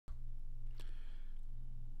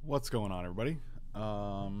What's going on, everybody?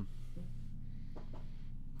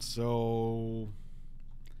 So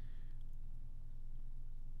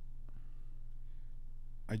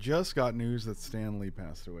I just got news that Stan Lee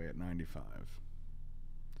passed away at 95,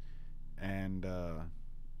 and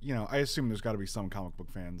I assume there's got to be some comic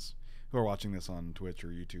book fans who are watching this on Twitch or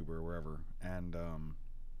YouTube or wherever. And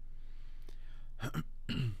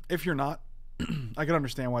if you're not, I can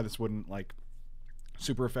understand why this wouldn't like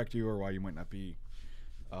super affect you, or why you might not be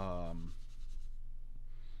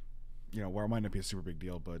where it might not be a super big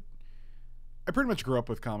deal, but I pretty much grew up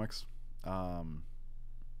with comics. There's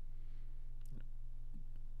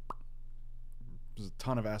a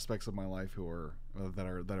ton of aspects of my life who are that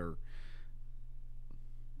are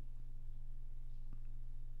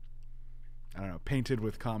I don't know, painted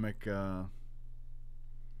with comic.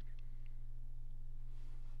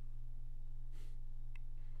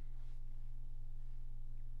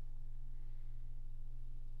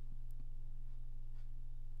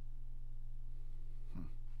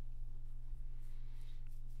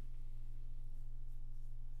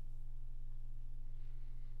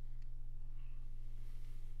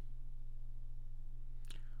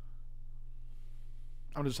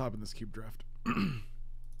 I'm just hopping this cube draft.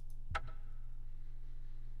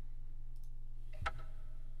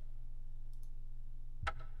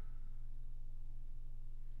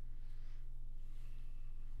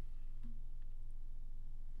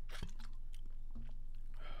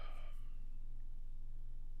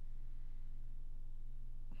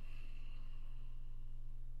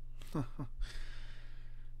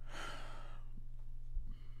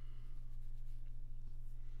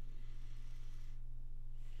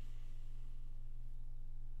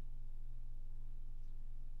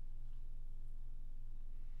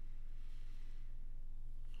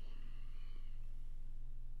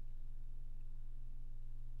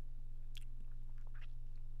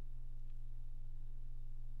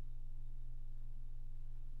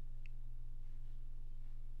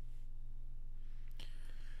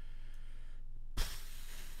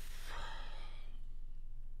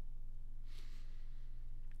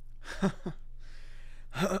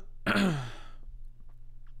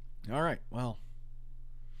 All right, well.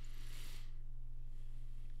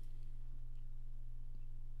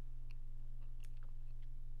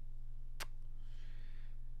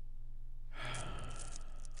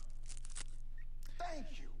 Thank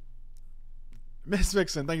you. Miss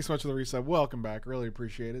Vixen, thank you so much for the resub. Welcome back. Really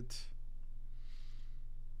appreciate it.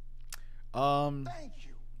 Thank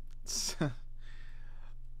you.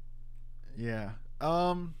 Yeah.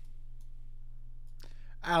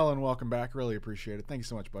 Alan, welcome back. Really appreciate it. Thank you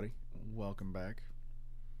so much, buddy. Welcome back.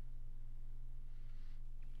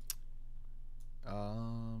 Yeah,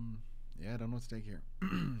 I don't know what to take here.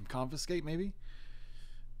 Confiscate, maybe?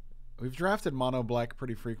 We've drafted mono black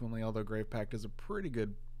pretty frequently, although Grave Pact is a pretty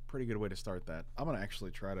good way to start that. I'm gonna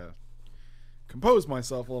actually try to compose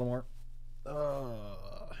myself a little more.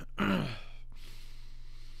 Kind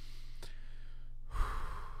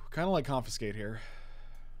of like Confiscate here.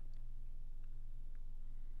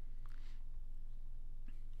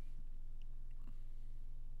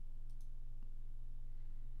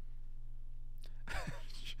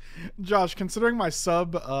 Josh, considering my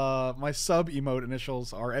sub emote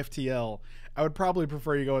initials are FTL, I would probably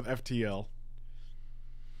prefer you go with FTL.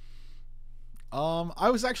 I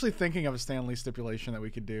was actually thinking of a Stan Lee stipulation that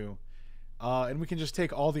we could do, and we can just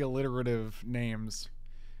take all the alliterative names.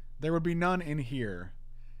 There would be none in here,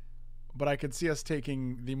 but I could see us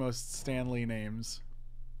taking the most Stan Lee names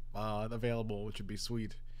available, which would be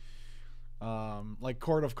sweet. Like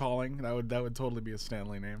Court of Calling, that would totally be a Stan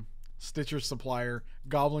Lee name. Stitcher Supplier,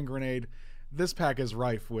 Goblin Grenade. This pack is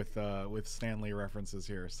rife with Stan Lee references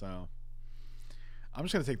here, so I'm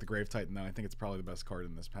just gonna take the Grave Titan though. I think it's probably the best card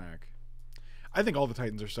in this pack. I think all the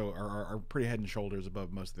Titans are pretty head and shoulders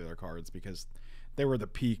above most of the other cards because they were the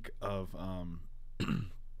peak of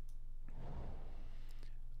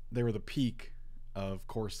they were the peak of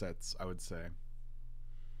core sets, I would say.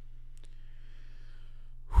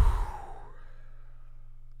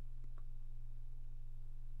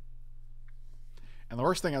 And the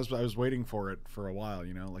worst thing, I was waiting for it for a while,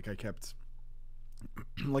 you know, like I kept,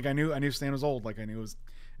 like I knew Stan was old, like I knew it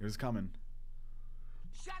was coming.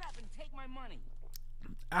 Shut up and take my money.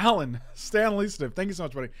 Alan, Stan Lee Sniff, thank you so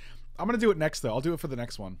much, buddy. I'm gonna do it next though. I'll do it for the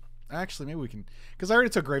next one. Actually, maybe we can, because I already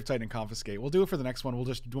took Grave Titan and Confiscate. We'll do it for the next one.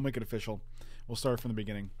 We'll make it official. We'll start from the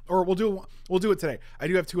beginning, or we'll do it today. I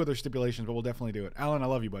do have 2 other stipulations, but we'll definitely do it. Alan, I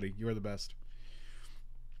love you, buddy. You are the best.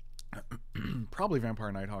 Probably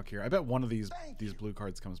Vampire Nighthawk here. I bet one of these blue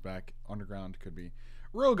cards comes back. Underground could be.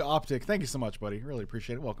 Rogue Optic, thank you so much, buddy. Really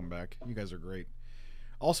appreciate it. Welcome back. You guys are great.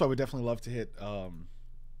 Also, I would definitely love to hit.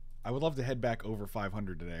 I would love to head back over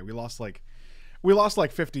 500 today. We lost like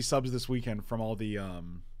 50 subs this weekend from all the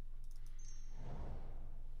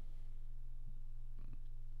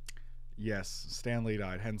Yes, Stanley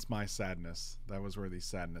died, hence my sadness. That was where the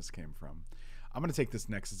sadness came from. I'm going to take this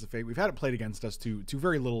Nexus of Fate. We've had it played against us to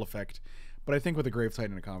very little effect, but I think with a Grave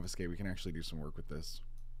Titan and a Confiscate, we can actually do some work with this.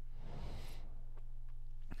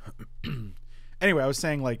 Anyway, I was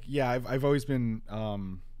saying, like, yeah, I've always been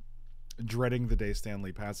dreading the day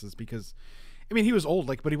Stanley passes because, I mean, he was old,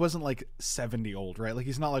 like, but he wasn't, like, 70 old, right? Like,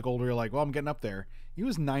 he's not, like, older, like, well, I'm getting up there. He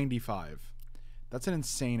was 95. That's an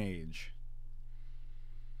insane age.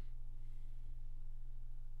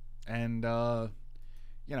 And,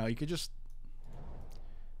 you know, you could just...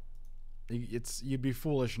 You'd be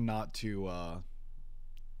foolish not to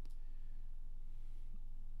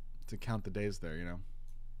count the days there, you know?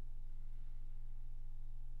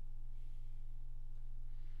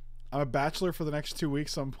 I'm a bachelor for the next 2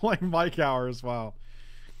 weeks, so I'm playing Mike Hours. Wow.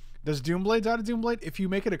 Does Doomblade die to Doomblade? If you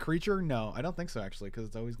make it a creature, no. I don't think so, actually, because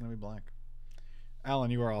it's always going to be black.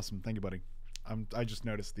 Alan, you are awesome. Thank you, buddy. I just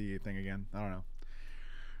noticed the thing again. I don't know.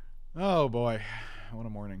 Oh, boy. What a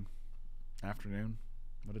morning. Afternoon.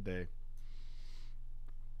 What a day.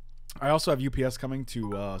 I also have UPS coming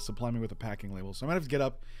to supply me with a packing label, so I might have to get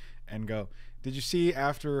up and go. Did you see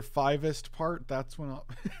after 5ist part? That's when I'll...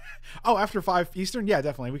 Oh, after 5 Eastern? Yeah,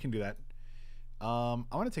 definitely. We can do that. I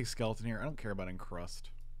want to take Skeleton here. I don't care about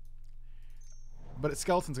Encrust. But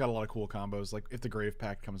Skeleton's got a lot of cool combos. Like, if the Grave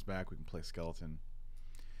Pact comes back, we can play Skeleton.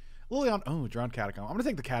 Liliana... Oh, Drowned Catacomb. I'm going to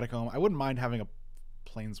take the Catacomb. I wouldn't mind having a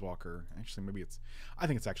Planeswalker. Actually, maybe it's... I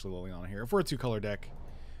think it's actually Liliana here. If we're a 2-color deck,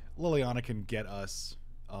 Liliana can get us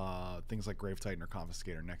things like Grave Titan or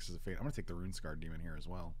Confiscate or Nexus of Fate. I'm going to take the Runescarred Demon here as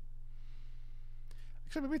well.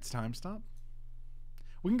 Actually, maybe it's Time Stop.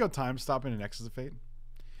 We can go Time Stop into Nexus of Fate.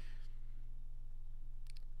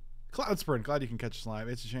 Cloud Sprint. Glad you can catch us live.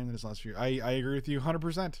 It's a shame that it's last year. I agree with you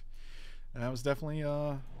 100%. That was definitely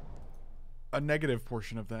a negative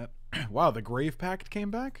portion of that. Wow, the Grave Pact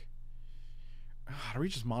came back? Are we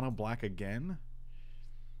just mono black again?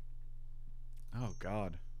 Oh,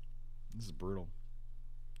 God. This is brutal.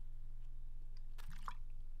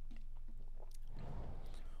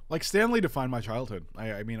 Like, Stanley defined my childhood.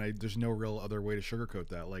 I mean, there's no real other way to sugarcoat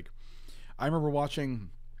that. Like, I remember watching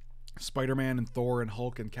Spider-Man and Thor and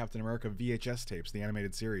Hulk and Captain America VHS tapes, the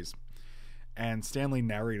animated series. And Stanley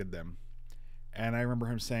narrated them. And I remember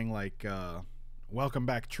him saying, like, welcome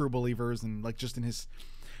back, true believers, and, like, just in his,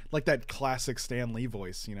 like, that classic Stan Lee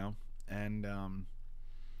voice, you know? And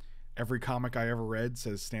every comic I ever read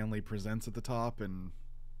says Stanley Presents at the top, and...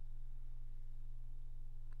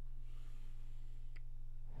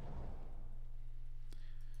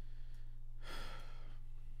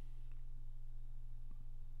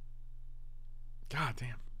 God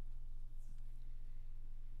damn.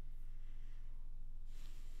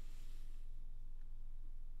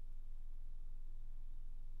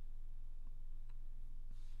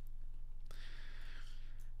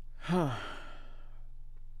 Huh.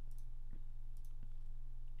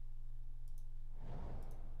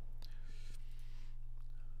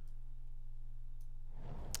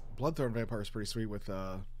 Bloodthorn Vampire is pretty sweet with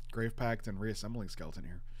Grave Pact and Reassembling Skeleton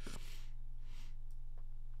here.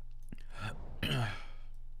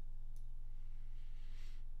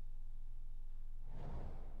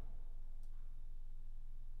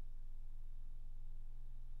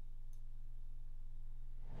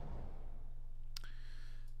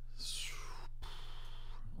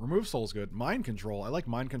 Remove Soul's good. Mind Control. I like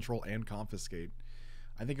Mind Control and Confiscate.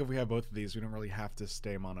 I think if we have both of these, we don't really have to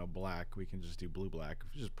stay mono black. We can just do blue-black,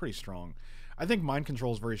 which is pretty strong. I think Mind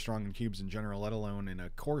Control is very strong in cubes in general, let alone in a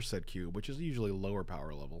core set cube, which is usually lower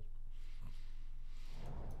power level.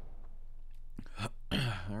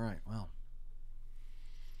 Alright, well.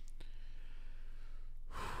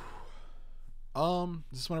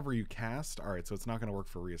 Is this whenever you cast? Alright, so it's not going to work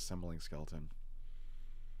for Reassembling Skeleton.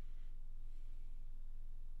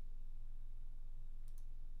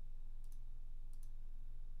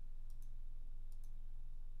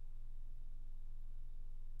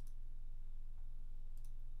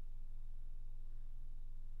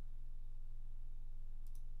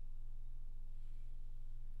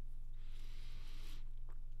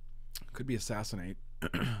 Could be Assassinate.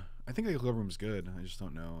 I think the Equilibrium's good. I just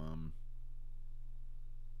don't know.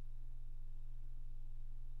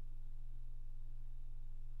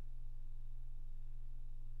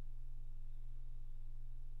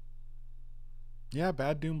 Yeah,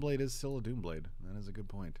 bad Doomblade is still a Doomblade. That is a good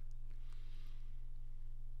point.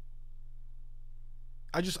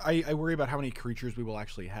 I worry about how many creatures we will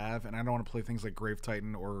actually have, and I don't want to play things like Grave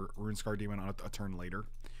Titan or Runescar Demon on a turn later.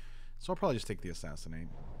 So I'll probably just take the Assassinate.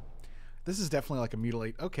 This is definitely like a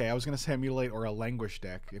Mutilate. Okay, I was going to say a Mutilate or a Languish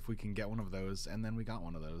deck if we can get one of those, and then we got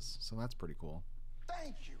one of those. So that's pretty cool.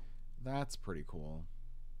 Thank you. That's pretty cool.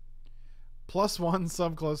 +1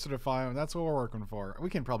 sub closer to 5. That's what we're working for. We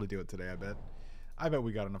can probably do it today, I bet. I bet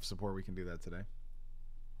we got enough support we can do that today.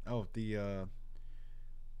 Oh, the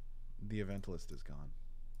event list is gone.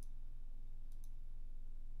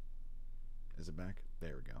 Is it back?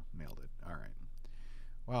 There we go. Nailed it. All right.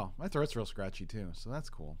 Wow, my throat's real scratchy too, so that's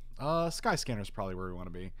cool. Sky Scanner's probably where we want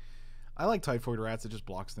to be. I like Typhoid Rats. It just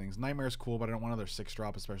blocks things. Nightmare's cool, but I don't want another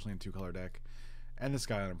 6-drop, especially in 2-color deck. And this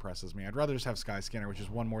guy impresses me. I'd rather just have Sky Scanner, which is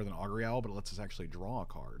one more than Augury Owl, but it lets us actually draw a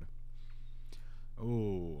card.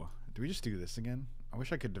 Oh, do we just do this again? I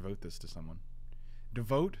wish I could devote this to someone.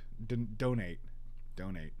 Devote? Donate.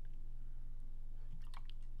 Donate.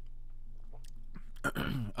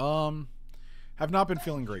 Have not been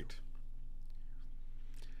feeling great.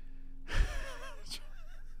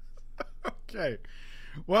 Okay.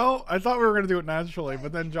 Well, I thought we were going to do it naturally,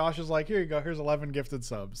 but then Josh is like, here you go. Here's 11 gifted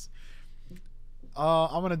subs.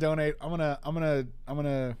 I'm going to donate. I'm going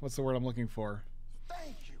to, what's the word I'm looking for?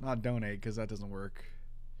 Thank you. Not donate, because that doesn't work.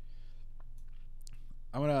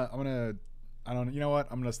 I don't, you know what?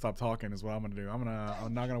 I'm going to stop talking is what I'm going to do. I'm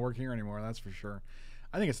not going to work here anymore. That's for sure.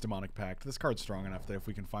 I think it's Demonic Pact. This card's strong enough that if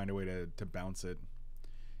we can find a way to bounce it.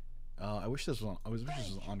 I wish this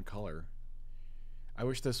was on color. I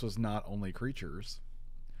wish this was not only creatures.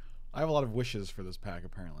 I have a lot of wishes for this pack,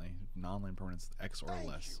 apparently. Non-land permanents X or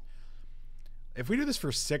less. If we do this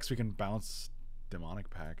for 6, we can bounce Demonic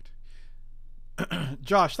Pact.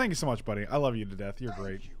 Josh, thank you so much, buddy. I love you to death. You're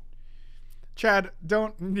great. Chad,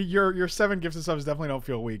 don't your 7 gifted subs definitely don't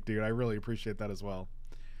feel weak, dude. I really appreciate that as well.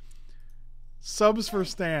 Subs for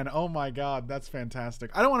Stan. Oh my god, that's fantastic.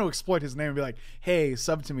 I don't want to exploit his name and be like, hey,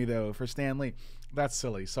 sub to me though for Stan Lee. That's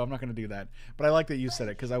silly, so I'm not going to do that. But I like that you said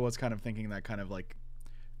it, because I was kind of thinking that kind of like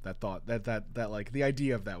that thought that like the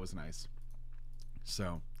idea of that was nice.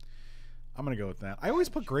 So I'm going to go with that. I always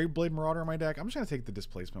put Graveblade Marauder in my deck. I'm just going to take the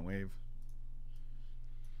Displacement Wave.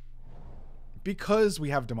 Because we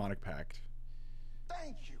have Demonic Pact.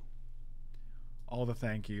 Thank you. All the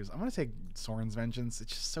thank yous. I'm going to take Sorin's Vengeance.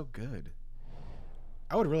 It's just so good.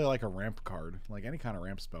 I would really like a ramp card. Like any kind of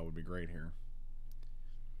ramp spell would be great here.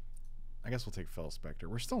 I guess we'll take Fell Spectre.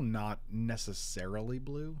 We're still not necessarily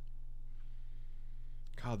blue.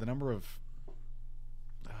 God, the number of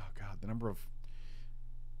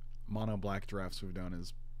mono black drafts we've done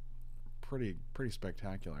is pretty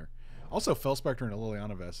spectacular. Also, Fell Spectre and a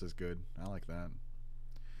Liliana Vest is good. I like that.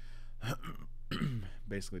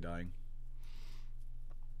 Basically dying.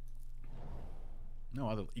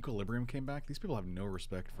 No, the Equilibrium came back. These people have no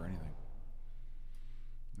respect for anything.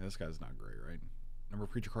 This guy's not great, right? Number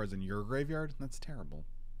of creature cards in your graveyard? That's terrible.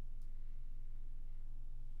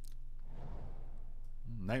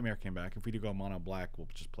 Nightmare came back. If we do go mono black, we'll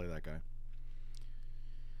just play that guy.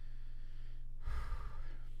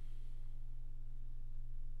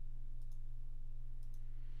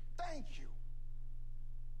 Thank you.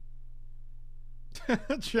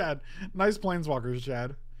 Chad. Nice Planeswalkers,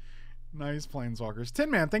 Chad. Nice Planeswalkers. Tin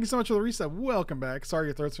Man, thank you so much for the reset. Welcome back. Sorry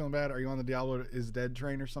your throat's feeling bad. Are you on the Diablo is dead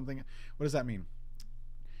train or something? What does that mean?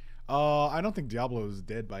 I don't think Diablo is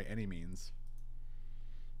dead by any means.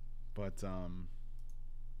 But,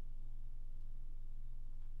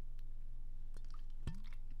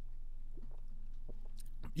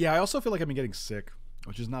 yeah, I also feel like I've been getting sick,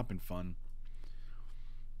 which has not been fun.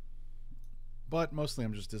 But mostly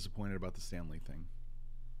I'm just disappointed about the Stan Lee thing.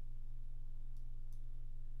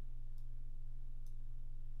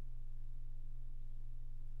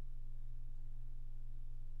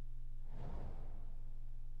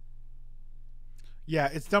 Yeah,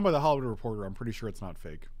 it's done by the Hollywood Reporter. I'm pretty sure it's not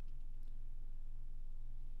fake.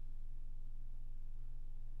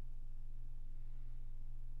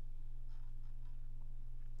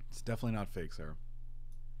 It's definitely not fake, Sarah.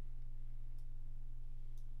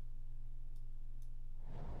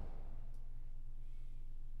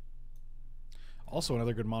 Also,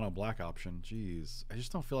 another good mono black option. Jeez, I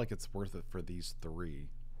just don't feel like it's worth it for these 3.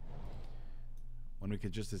 When we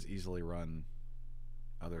could just as easily run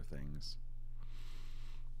other things.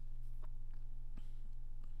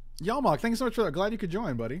 Yalmok, thank you so much for that. Glad you could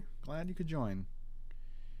join, buddy. Glad you could join.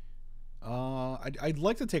 I'd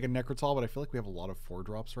like to take a Necrotal, but I feel like we have a lot of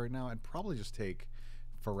 4-drops right now. I'd probably just take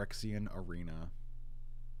Phyrexian Arena.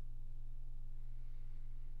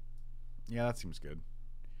 Yeah, that seems good.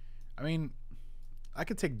 I mean, I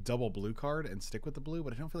could take double blue card and stick with the blue,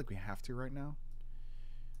 but I don't feel like we have to right now.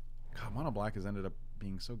 God, Mono Black has ended up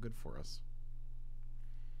being so good for us.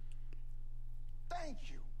 Thank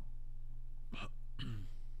you.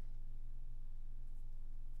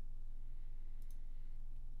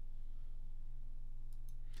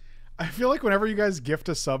 I feel like whenever you guys gift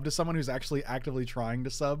a sub to someone who's actually actively trying to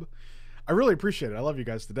sub, I really appreciate it. I love you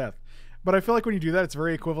guys to death. But I feel like when you do that, it's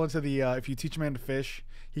very equivalent to the if you teach a man to fish,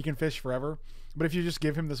 he can fish forever. But if you just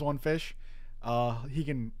give him this one fish, he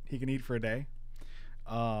can eat for a day.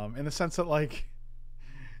 In the sense that, like,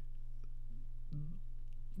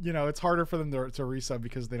 you know, it's harder for them to resub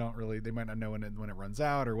because they might not know when it runs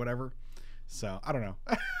out or whatever. So I don't know.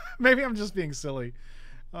 Maybe I'm just being silly.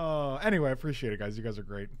 Anyway, I appreciate it, guys. You guys are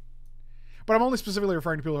great. But I'm only specifically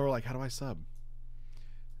referring to people who are like, how do I sub?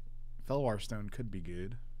 Felwar Stone could be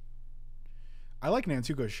good. I like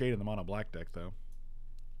Nantuko's Shade in the Mono Black deck, though.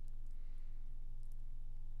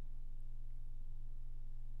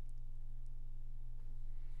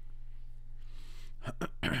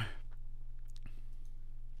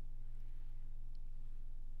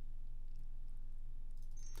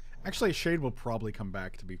 Actually, Shade will probably come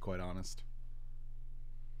back, to be quite honest.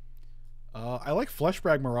 I like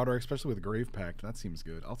Fleshbag Marauder, especially with Grave Pact. That seems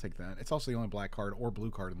good. I'll take that. It's also the only black card or blue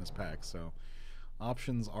card in this pack, so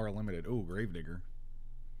options are limited. Oh, Gravedigger.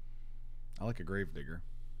 I like a Gravedigger.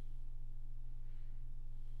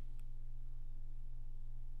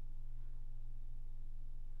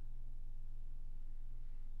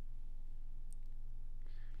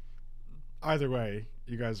 Either way,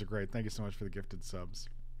 you guys are great. Thank you so much for the gifted subs.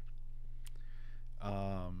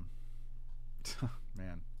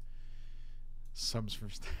 Man. Subs for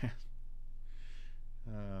Stan.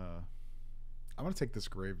 I'm going to take this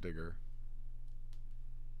Gravedigger.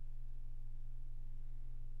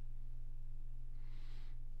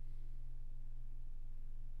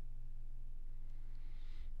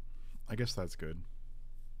 I guess that's good.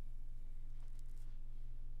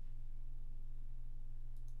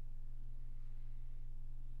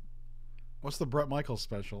 What's the Bret Michaels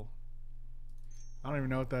special? I don't even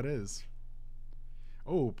know what that is.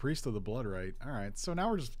 Oh, Priest of the Bloodright. Alright, so now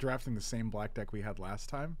we're just drafting the same black deck we had last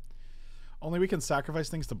time. Only we can sacrifice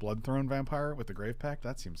things to Bloodthrone Vampire with the Grave Pact.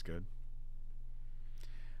 That seems good.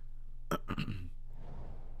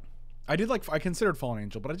 I considered Fallen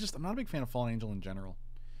Angel, but I'm not a big fan of Fallen Angel in general.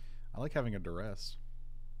 I like having a Duress.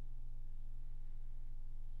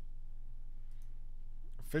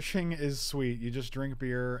 Fishing is sweet. You just drink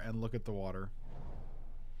beer and look at the water.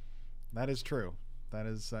 That is true. That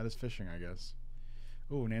is fishing, I guess.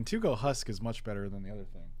 Ooh, Nantuko Husk is much better than the other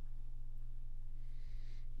thing.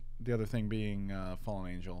 The other thing being Fallen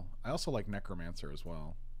Angel. I also like Necromancer as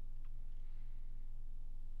well.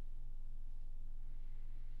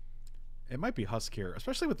 It might be Husk here,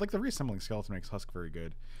 especially with like the reassembling skeleton makes Husk very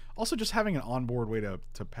good. Also, just having an onboard way to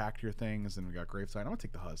pack your things, and we got Graveside. I'm gonna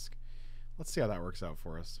take the Husk. Let's see how that works out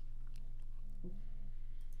for us.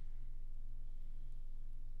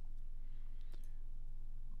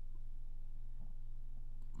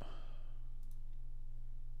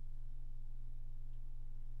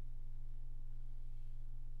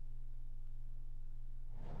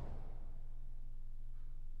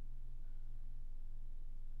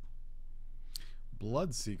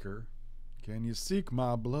 Bloodseeker. Can you seek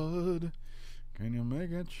my blood? Can you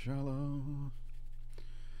make it shallow?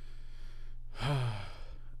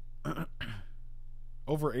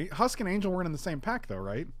 Over 8. Husk and Angel weren't in the same pack, though,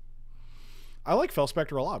 right? I like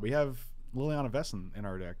Felspectre a lot. We have Liliana Vess in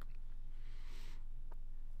our deck.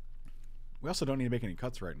 We also don't need to make any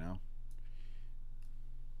cuts right now.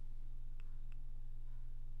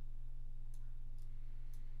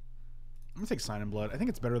 I'm going to take Sign in Blood. I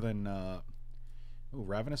think it's better than... Ooh,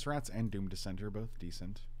 Ravenous Rats and Doom Dissenter, both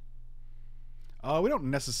decent. We don't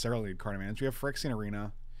necessarily need card advantage. We have Phyrexian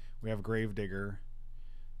Arena. We have Gravedigger.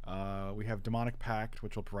 We have Demonic Pact,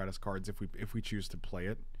 which will provide us cards if we choose to play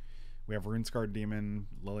it. We have Runescarred Demon,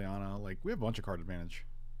 Liliana. Like, we have a bunch of card advantage.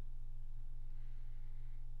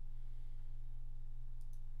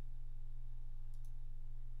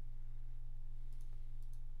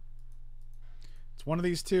 It's one of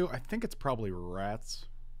these two. I think it's probably Rats.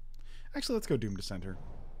 Actually, let's go Doom Dissenter.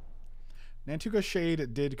 Nantuko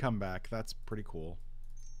Shade did come back. That's pretty cool.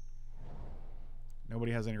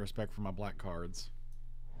 Nobody has any respect for my black cards.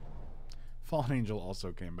 Fallen Angel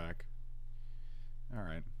also came back.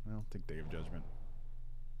 Alright, well, take Day of Judgment.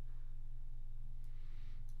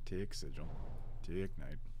 Take Sigil. Take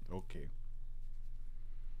Night. Okay.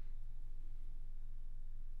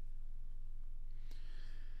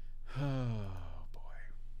 Oh, boy.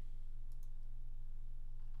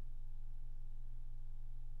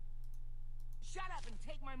 Shut up and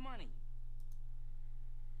take my money.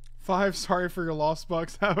 5, sorry for your lost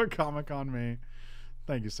bucks. Have a comic on me.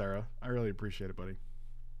 Thank you, Sarah. I really appreciate it, buddy.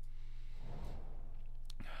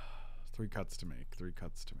 3 cuts to make. 3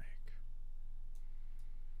 cuts to make.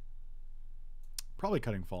 Probably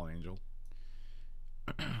cutting Fallen Angel.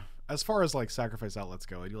 As far as like sacrifice outlets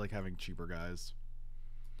go, I do like having cheaper guys.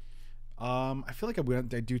 I feel like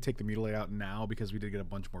I do take the Mutilate out now because we did get a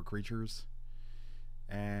bunch more creatures.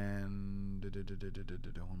 And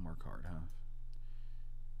one more card, huh?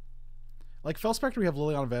 Like Fel Spectre, we have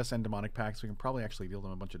Liliana Vess and Demonic Pact, so we can probably actually deal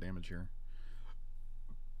them a bunch of damage here.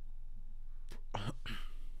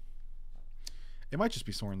 It might just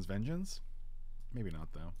be Soren's Vengeance. Maybe not,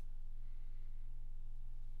 though.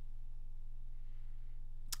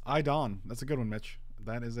 Idon. That's a good one, Mitch.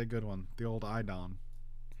 That is a good one. The old Idon.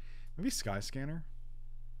 Maybe Sky Scanner.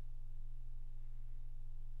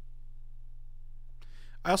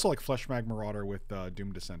 I also like Fleshmag Marauder with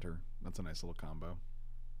Doom Dissenter. That's a nice little combo.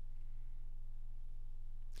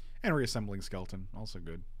 And Reassembling Skeleton. Also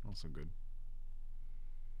good. Also good.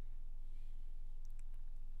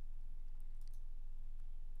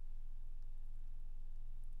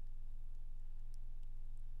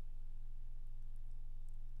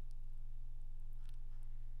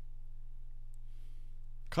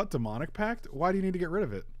 Cut Demonic Pact? Why do you need to get rid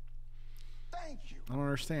of it? Thank you. I don't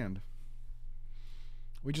understand.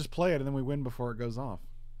 We just play it and then we win before it goes off.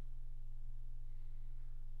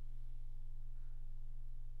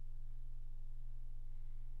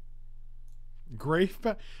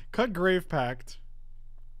 Cut Grave Pact.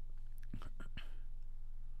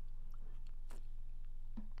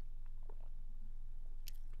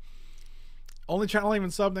 Only channel even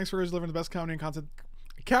sub. Thanks for delivering the best comedy and content.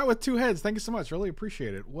 Cat with 2 heads. Thank you so much. Really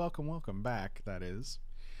appreciate it. Welcome, welcome back. That is.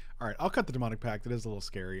 All right, I'll cut the Demonic Pact. It is a little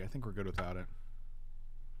scary. I think we're good without it.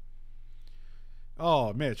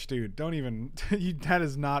 Oh, Mitch, dude, don't even. That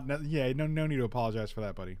is not. Yeah, no need to apologize for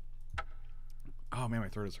that, buddy. Oh man, my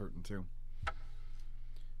throat is hurting too.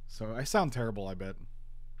 So I sound terrible, I bet.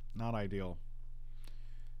 Not ideal.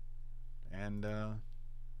 And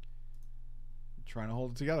trying to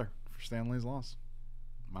hold it together for Stanley's loss.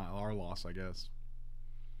 Our loss, I guess.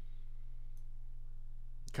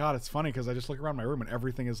 God, it's funny because I just look around my room and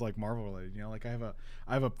everything is like Marvel related. You know, like I have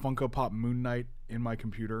a Funko Pop Moon Knight in my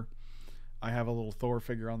computer. I have a little Thor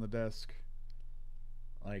figure on the desk.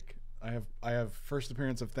 Like I have first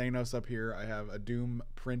appearance of Thanos up here. I have a Doom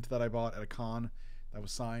print that I bought at a con that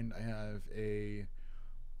was signed. I have a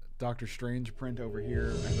Doctor Strange print over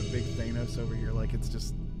here. I have a big Thanos over here. Like it's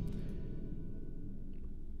just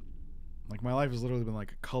like my life has literally been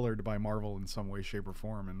like colored by Marvel in some way, shape, or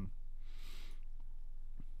form, and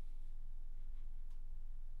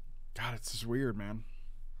God, it's just weird, man.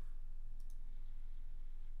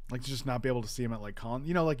 Like to just not be able to see him at like con,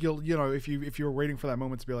 you know, like you know, if you were waiting for that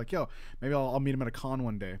moment to be like, yo, maybe I'll meet him at a con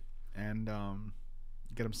one day, and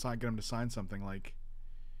get him to sign something. Like,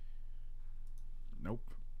 nope.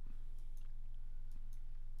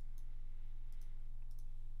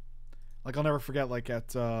 Like I'll never forget, like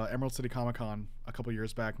at Emerald City Comic Con a couple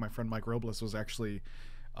years back, my friend Mike Robles was actually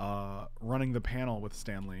running the panel with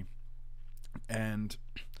Stanley, and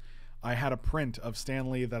I had a print of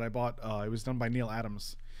Stanley that I bought. It was done by Neil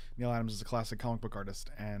Adams. Neil Adams is a classic comic book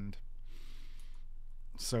artist, and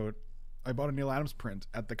so I bought a Neil Adams print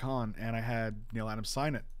at the con, and I had Neil Adams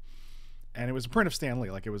sign it, and it was a print of Stan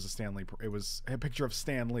Lee. Like it was a picture of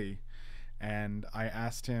Stan Lee, and I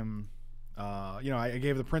asked him, you know, I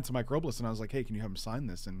gave the print to Mike Robles, and I was like, hey, can you have him sign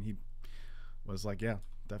this? And he was like, yeah,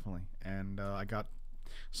 definitely. And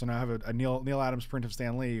so now I have a Neil Adams print of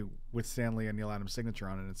Stan Lee with Stan Lee and Neil Adams' signature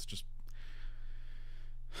on it. It's just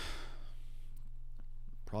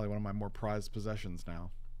probably one of my more prized possessions now.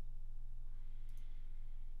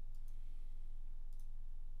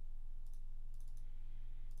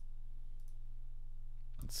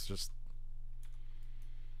 It's just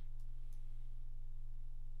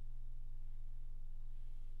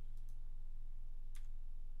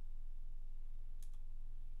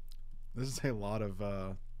this is a lot of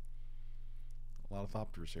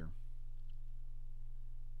Thopters here.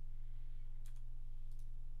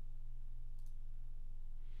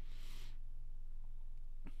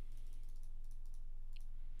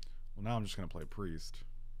 Well, now I'm just going to play Priest.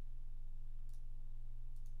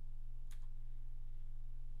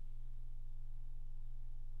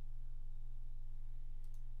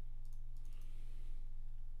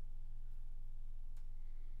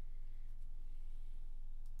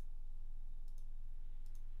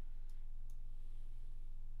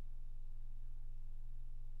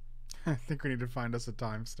 I think we need to find us a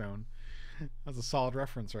time stone. That's a solid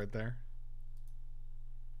reference right there.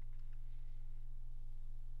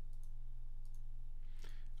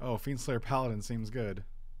 Oh, Fiendslayer Paladin seems good.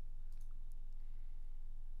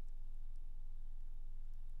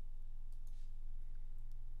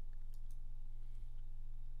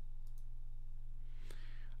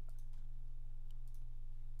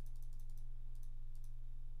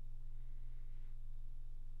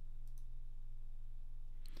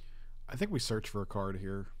 I think we search for a card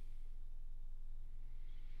here.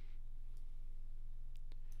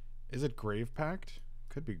 Is it Grave Pact?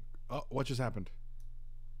 Could be. Oh, what just happened?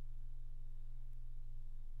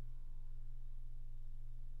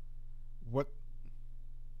 What?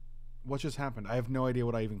 What just happened? I have no idea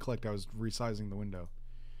what I even clicked. I was resizing the window.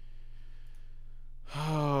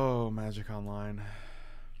 Oh, Magic Online.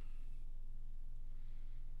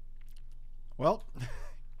 Well,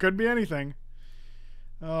 could be anything.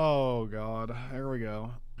 Oh, God. There we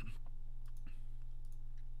go.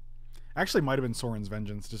 Actually, might have been Soren's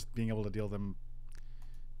Vengeance. Just being able to deal them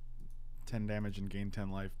 10 damage and gain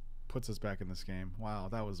 10 life puts us back in this game. Wow,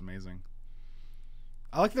 that was amazing.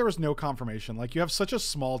 I like there was no confirmation. Like, you have such a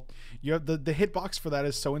small... You have the hitbox for that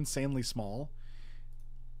is so insanely small.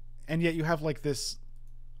 And yet you have, like, this...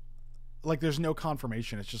 Like, there's no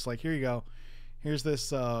confirmation. It's just like, here you go. Here's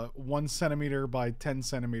this 1 centimeter by 10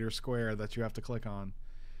 centimeter square that you have to click on.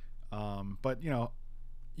 But, you know,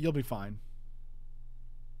 you'll be fine.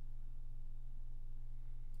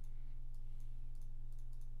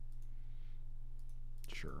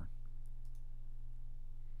 Sure.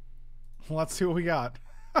 Let's see what we got.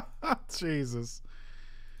 Jesus.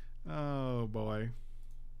 Oh, boy.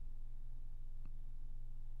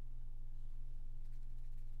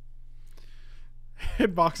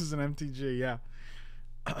 Hitboxes and MTG, yeah.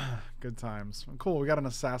 Good times. Cool, we got an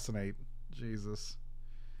Assassinate. Jesus.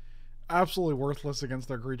 Absolutely worthless against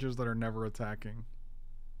their creatures that are never attacking.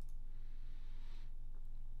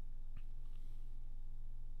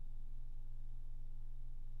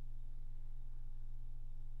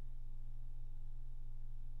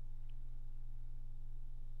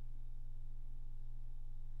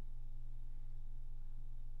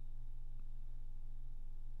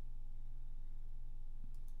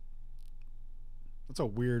 That's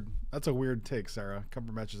a weird take, Sarah.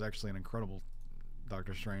 Cumberbatch is actually an incredible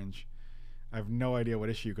Doctor Strange. I have no idea what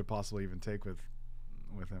issue you could possibly even take with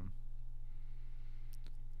him.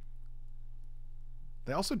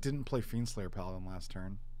 They also didn't play Fiendslayer Paladin last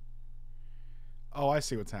turn. Oh, I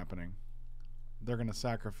see what's happening. They're going to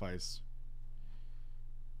sacrifice.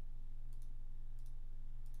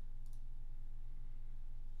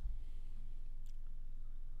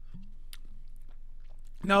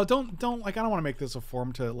 No, don't like I don't want to make this a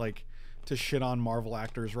forum to shit on Marvel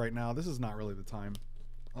actors right now. This is not really the time.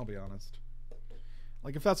 I'll be honest.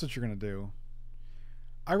 Like, if that's what you're going to do,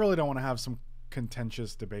 I really don't want to have some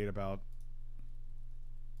contentious debate about...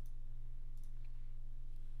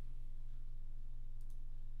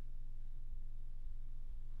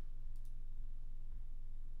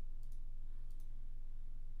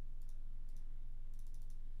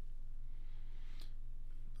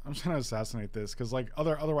 I'm just going to assassinate this, because, like,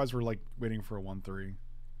 otherwise we're, like, waiting for a 1-3.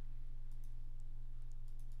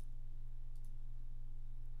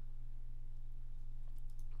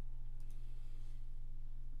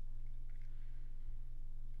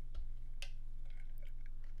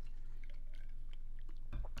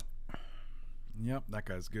 Yep, that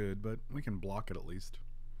guy's good, but we can block it at least.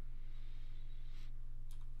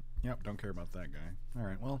 Yep, don't care about that guy.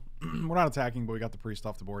 Alright, well, we're not attacking, but we got the priest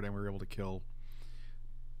off the board, and we were able to kill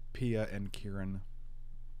Pia and Kieran.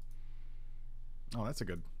 Oh, that's a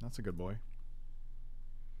good boy.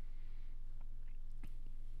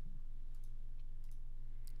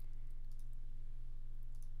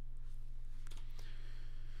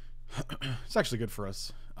 It's actually good for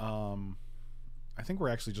us. I think we're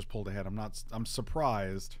actually just pulled ahead. I'm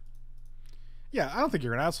surprised. Yeah, I don't think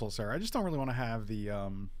you're an asshole, Sarah. I just don't really want to have the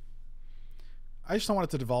I just don't want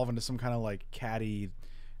it to devolve into some kind of like catty,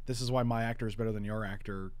 this is why my actor is better than your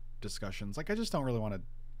actor discussions. Like, I just don't really want to.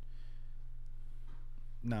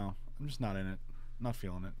 No, I'm just not in it. Not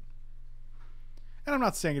feeling it. And I'm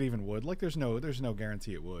not saying it even would. Like, there's no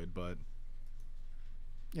guarantee it would, but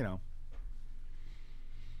you know.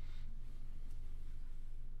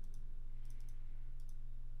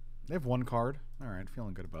 They have 1 card. Alright,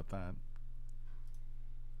 feeling good about that.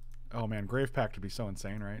 Oh man, Grave Pact would be so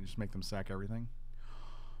insane, right? Just make them sack everything.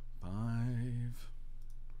 5.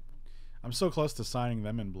 I'm so close to signing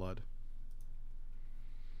them in blood.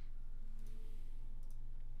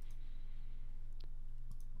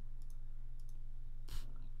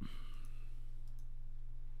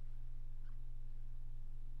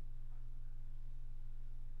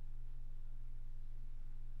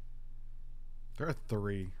 They're at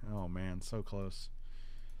 3. Oh man, so close.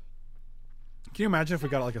 Can you imagine if we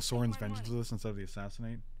got like a Soren's Vengeance with this instead of the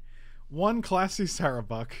Assassinate? 1 classy Sarah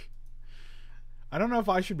Buck. I don't know if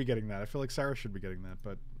I should be getting that. I feel like Sarah should be getting that,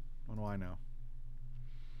 but what do I know?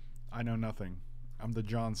 I know nothing. I'm the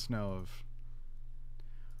Jon Snow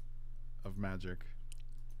of Magic.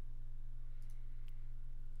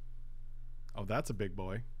 Oh, that's a big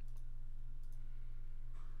boy.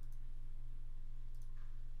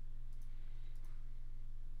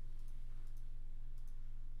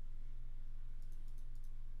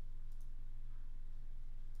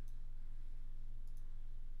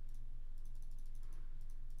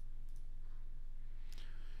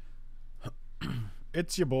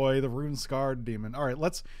 It's your boy, the Rune Scarred Demon. All right,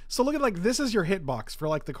 let's... So look at, like, this is your hitbox for,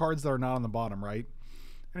 like, the cards that are not on the bottom, right?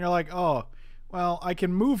 And you're like, oh, well, I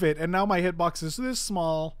can move it, and now my hitbox is this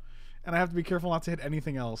small, and I have to be careful not to hit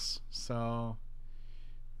anything else. So,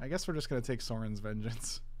 I guess we're just going to take Soren's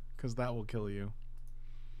Vengeance, because that will kill you.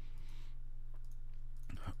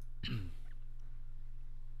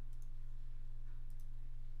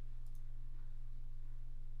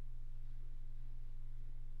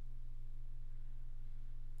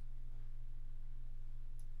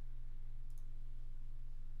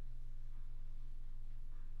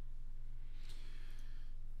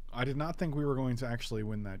 I did not think we were going to actually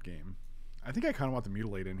win that game. I think I kind of want the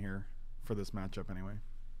Mutilate in here for this matchup anyway.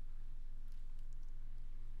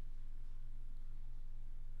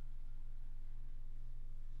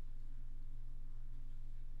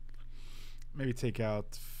 Maybe take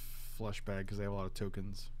out Flesh Bag because they have a lot of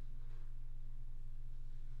tokens.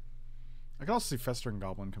 I can also see Festering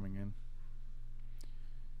Goblin coming in.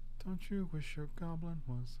 Don't you wish your goblin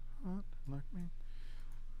was hot like me?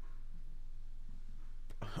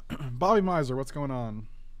 Bobby Miser, what's going on?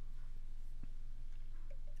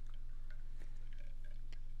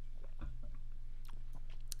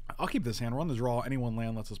 I'll keep this hand. We're on the draw. Any one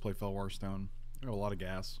land lets us play Felwar Stone. We have a lot of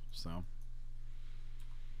gas, so.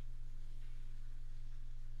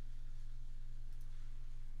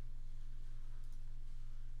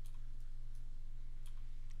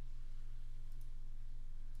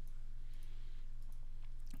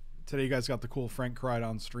 Today you guys got the cool Frank Cried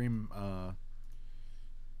on stream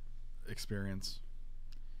experience.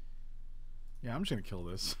 Yeah, I'm just going to kill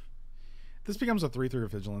this. This becomes a 3/3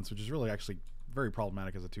 of Vigilance, which is really actually very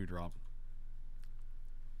problematic as a 2-drop.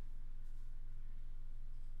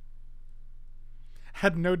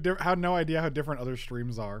 Had no idea how different other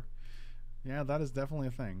streams are. Yeah, that is definitely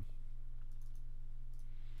a thing.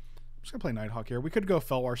 I'm just going to play Nighthawk here. We could go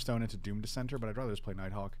Felwar Stone into Doom Dissenter, but I'd rather just play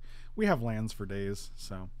Nighthawk. We have lands for days,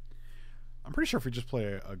 so... I'm pretty sure if we just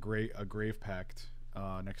play a Grave Pact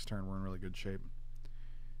next turn, we're in really good shape.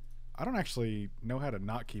 I don't actually know how to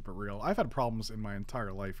not keep it real. I've had problems in my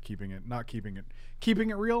entire life keeping it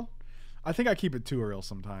real. I think I keep it too real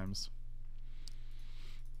sometimes.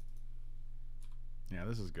 Yeah,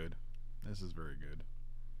 this is good. This is very good.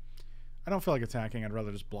 I don't feel like attacking. I'd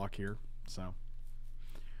rather just block here. So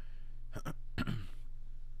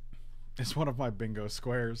it's one of my bingo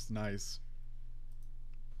squares. Nice.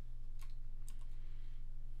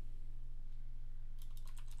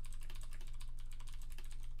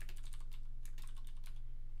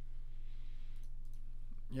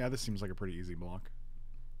 Yeah, this seems like a pretty easy block.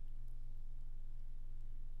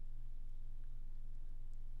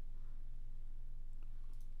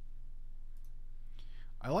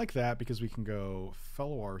 I like that because we can go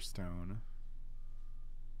Felwar Stone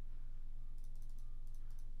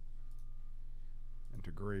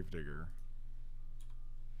into Gravedigger.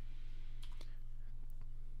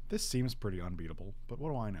 This seems pretty unbeatable, but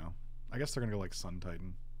what do I know? I guess they're going to go like Sun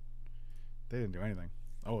Titan. They didn't do anything.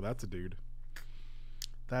 Oh, that's a dude.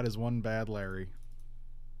 That is one bad Larry.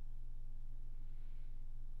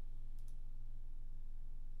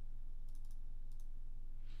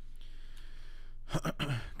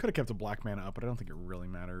 Could have kept a black mana up, but I don't think it really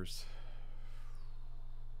matters.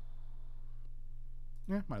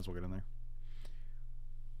 Yeah, might as well get in there.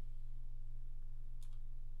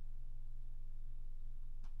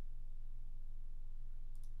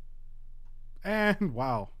 And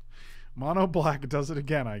wow. Mono black does it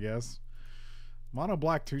again, I guess. Mono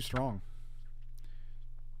black too strong.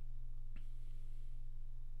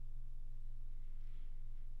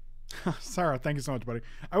 Sarah, thank you so much, buddy.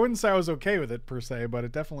 I wouldn't say I was okay with it per se, but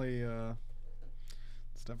it definitely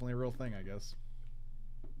it's definitely a real thing, I guess.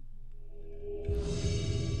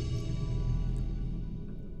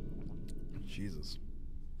 Jesus.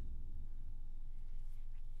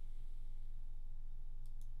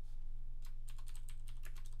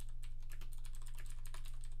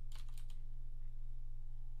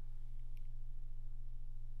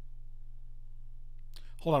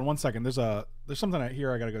 Hold on 1 second. There's something out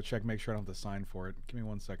here I gotta go check. Make sure I don't have to sign for it. Give me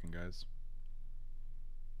 1 second, guys.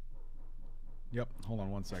 Yep. Hold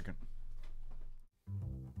on 1 second.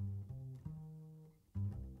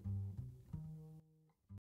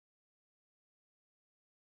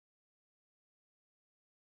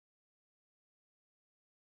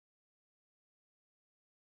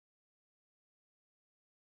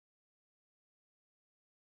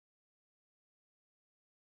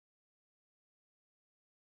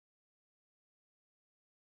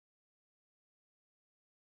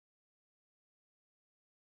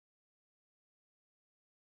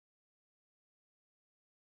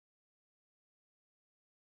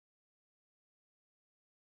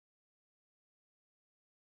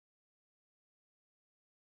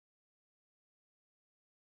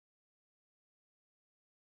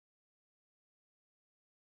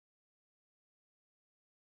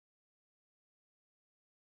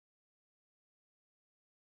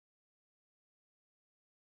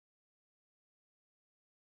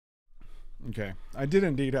 Okay. I did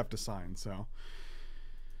indeed have to sign, so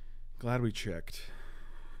glad we checked.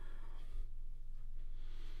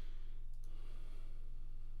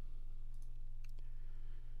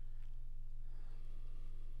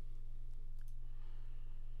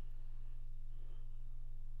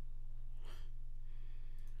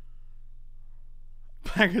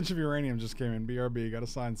 Package of uranium just came in. BRB, gotta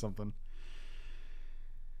sign something.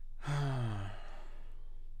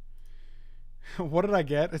 What did I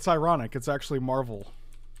get? It's ironic. It's actually Marvel.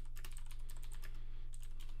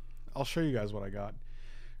 I'll show you guys what I got,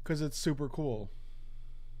 because it's super cool.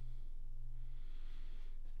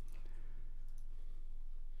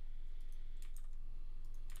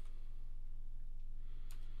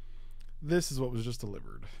 This is what was just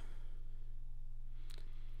delivered.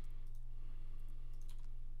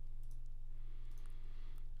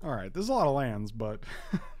 Alright, there's a lot of lands, but...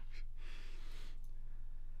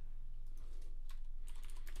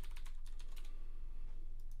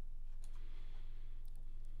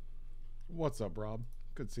 What's up, Rob?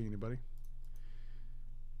 Good seeing you, buddy.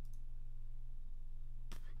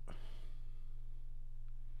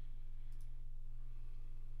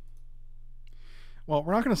 Well,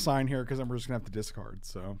 we're not going to sign here because we're just going to have to discard,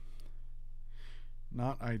 so...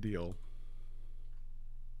 Not ideal.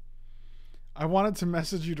 I wanted to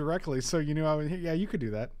message you directly, so you knew I would... Yeah, you could do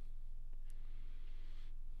that.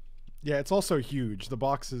 Yeah, it's also huge. The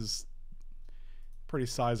box is pretty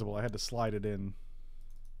sizable. I had to slide it in.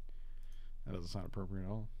 That doesn't sound appropriate at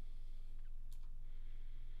all.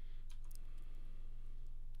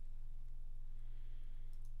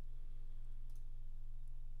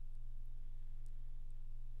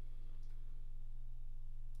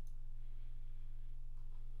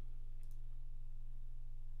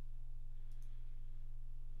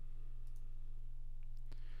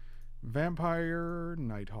 Vampire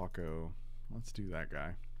Nighthawko. Let's do that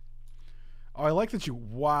guy. Oh, I like that you...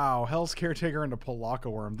 Wow, Hell's Caretaker into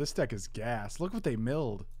Polaka Worm. This deck is gas. Look what they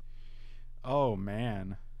milled. Oh,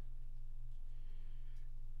 man.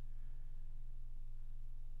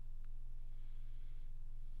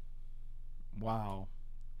 Wow.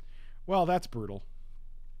 Well, that's brutal.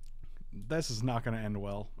 This is not going to end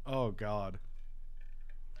well. Oh, God.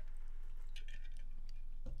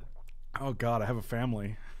 Oh, God, I have a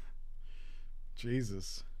family.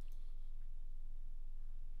 Jesus.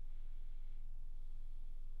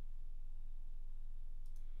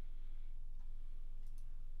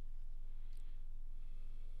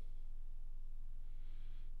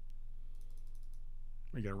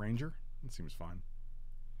 We get a ranger? That seems fine.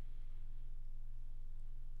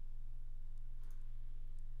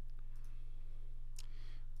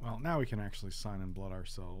 Well, now we can actually sign in blood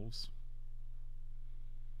ourselves.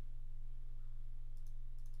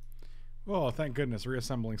 Oh, thank goodness.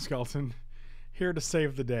 Reassembling Skeleton. Here to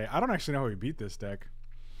save the day. I don't actually know how we beat this deck.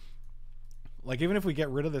 Like, even if we get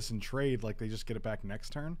rid of this and trade, like, they just get it back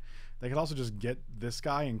next turn, they could also just get this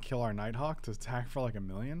guy and kill our Nighthawk to attack for, like,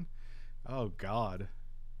 1,000,000. Oh, God.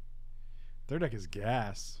 Their deck is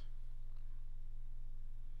gas.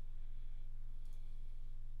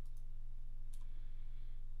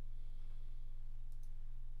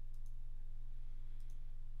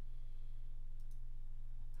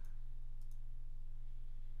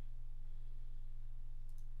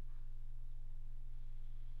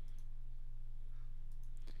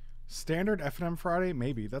 Standard F&M Friday?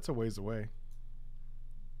 Maybe. That's a ways away.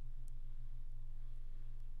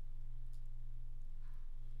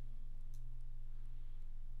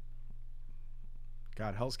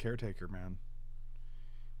 God, Hell's Caretaker, man.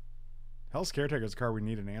 Hell's Caretaker is a card we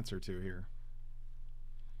need an answer to here.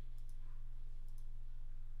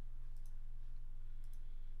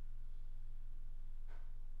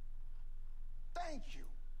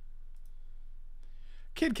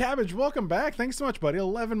 Kid Cabbage, welcome back. Thanks so much, buddy.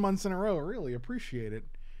 11 months in a row. Really appreciate it.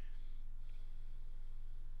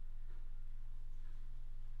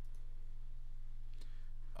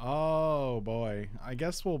 Oh, boy. I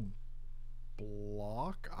guess we'll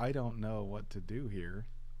block. I don't know what to do here.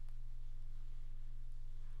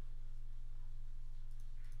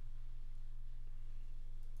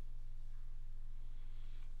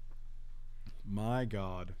 My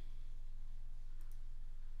God.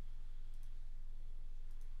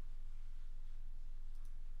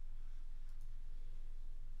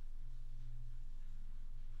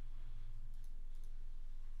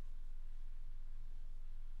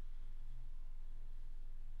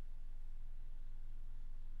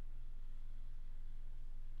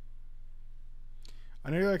 I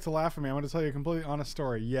know you like to laugh at me. I'm going to tell you a completely honest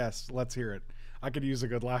story. Yes, let's hear it. I could use a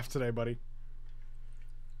good laugh today, buddy.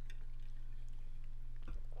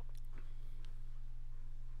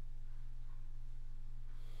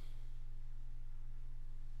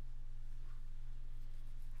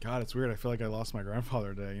 God, it's weird. I feel like I lost my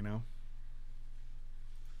grandfather today, you know?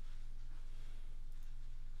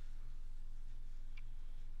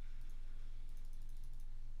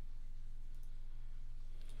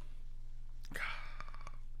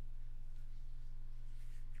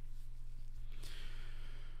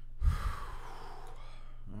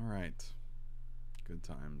 All right. Good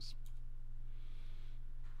times.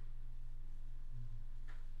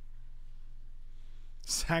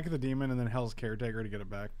 Sack the demon and then Hell's Caretaker to get it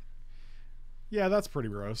back. Yeah, that's pretty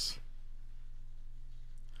gross.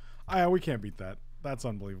 We can't beat that. That's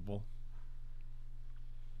unbelievable.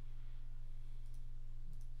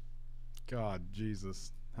 God,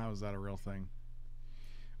 Jesus. How is that a real thing?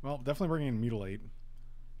 Well, definitely bringing in Mutilate.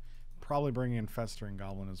 Probably bringing in Festering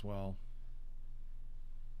Goblin as well.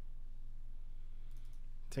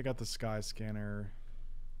 Take out the Sky Scanner.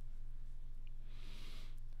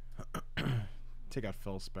 Take out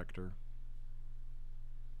Fell Spectre.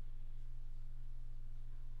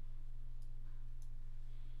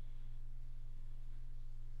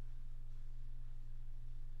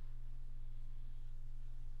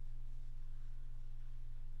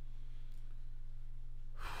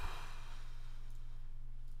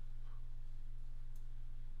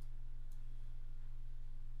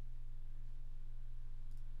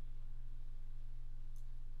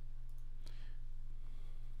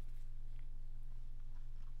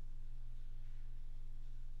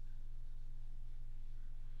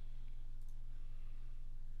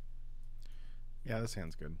 Yeah, this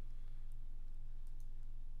hand's good.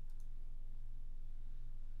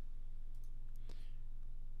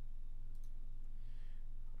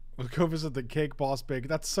 We'll go visit the Cake Boss Bake.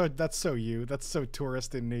 That's so you. That's so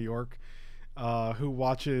tourist in New York, who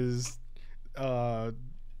watches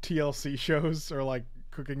TLC shows or like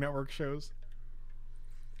Cooking Network shows.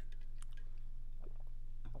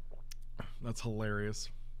 That's hilarious.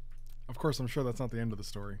 Of course, I'm sure that's not the end of the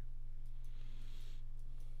story.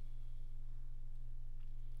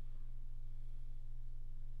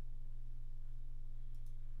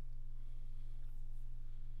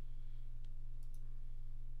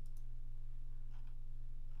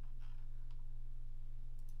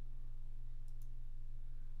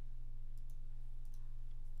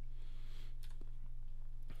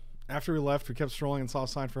 After we left, we kept strolling and saw a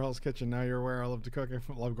sign for Hell's Kitchen. Now you're aware I love to cook. I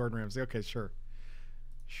love Gordon Ramsay. Okay, sure.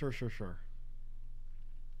 Sure.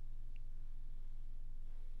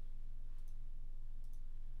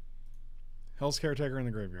 Hell's Caretaker in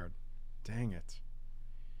the graveyard. Dang it.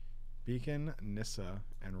 Beacon, Nissa,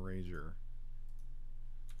 and Rager.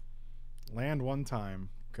 Land one time,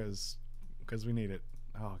 because we need it.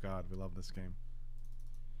 Oh, God, we love this game.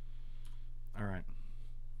 Alright.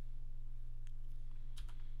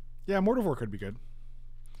 Yeah, Mortivore could be good.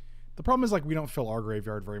 The problem is, like, we don't fill our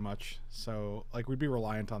graveyard very much. So, like, we'd be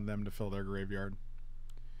reliant on them to fill their graveyard.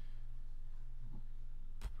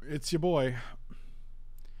 It's your boy.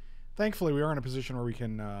 Thankfully, we are in a position where we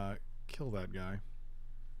can kill that guy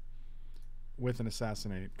with an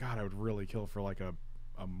assassinate. God, I would really kill for like a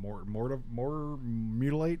more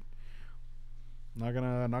mutilate. Not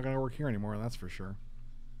gonna work here anymore. That's for sure.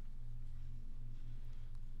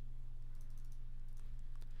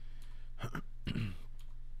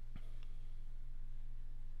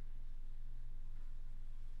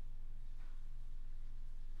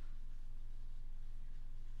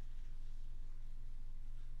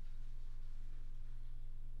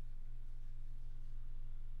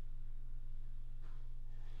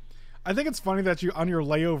 I think it's funny that you, on your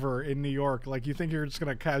layover in New York, like you think you're just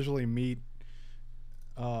gonna casually meet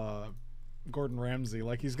Gordon Ramsay,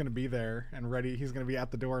 like he's gonna be there and ready. He's gonna be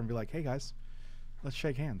at the door and be like, "Hey guys, let's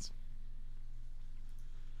shake hands."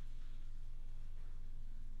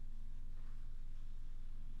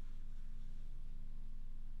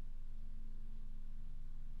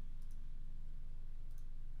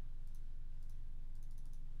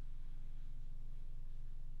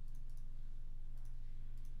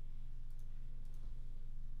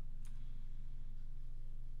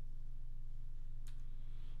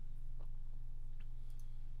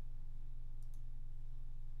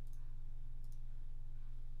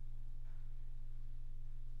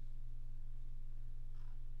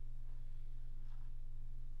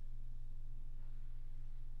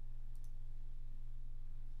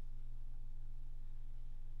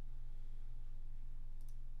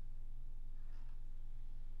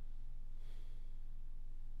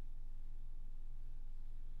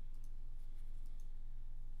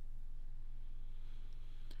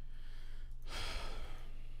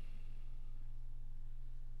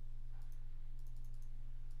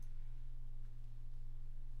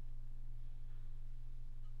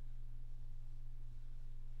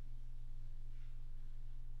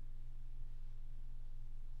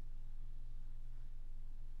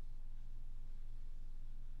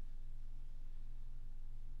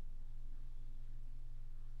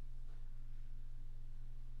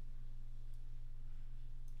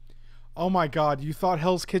 Oh my god, you thought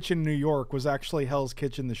Hell's Kitchen New York was actually Hell's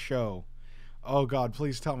Kitchen the show. Oh god,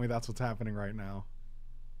 please tell me that's what's happening right now.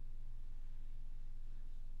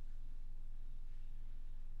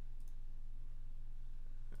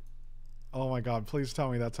 Oh my god, please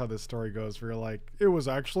tell me that's how this story goes. Where you're like, it was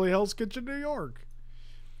actually Hell's Kitchen New York.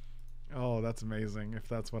 Oh, that's amazing if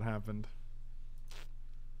that's what happened.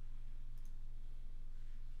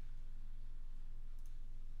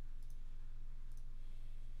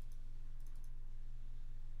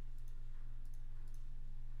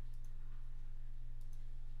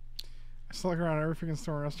 I still look around every freaking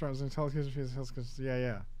store and restaurants and Hell's Kitchen. Yeah,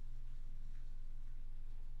 yeah.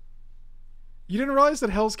 You didn't realize that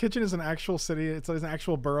Hell's Kitchen is an actual city? It's an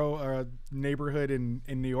actual borough or neighborhood in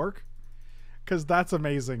New York? Because that's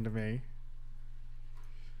amazing to me.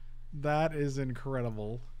 That is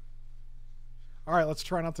incredible. Alright, let's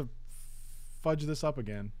try not to fudge this up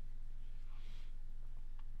again.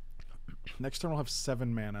 Next turn we'll have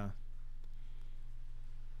 7 mana.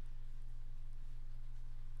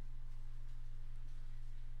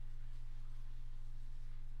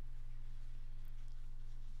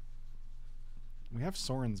 We have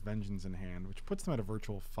Soren's Vengeance in hand, which puts them at a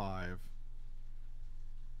virtual 5.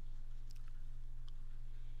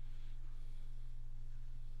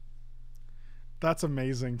 That's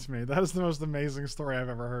amazing to me. That is the most amazing story I've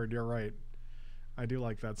ever heard. You're right. I do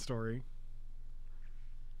like that story.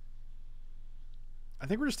 I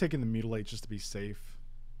think we're just taking the Mutilate just to be safe.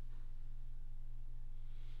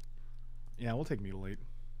 Yeah, we'll take Mutilate.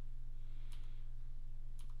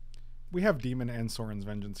 We have Demon and Soren's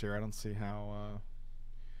Vengeance here. I don't see how...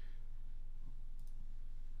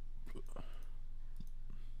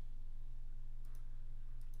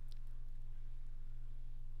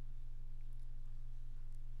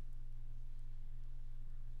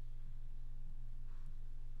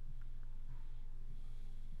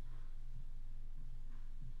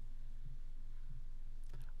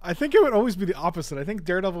 I think it would always be the opposite. I think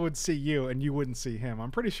Daredevil would see you and you wouldn't see him.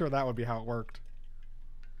 I'm pretty sure that would be how it worked.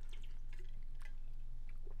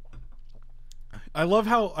 I love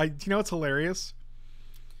how... you know what's hilarious?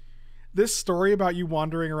 This story about you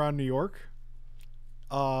wandering around New York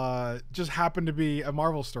just happened to be a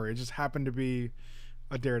Marvel story. It just happened to be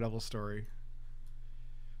a Daredevil story.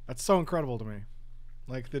 That's so incredible to me.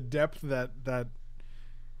 Like, the depth that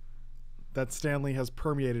Stan Lee has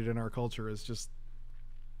permeated in our culture is just...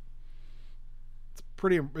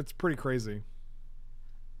 It's pretty crazy.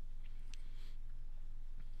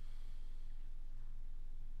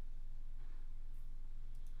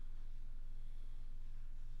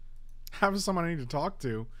 Have someone I need to talk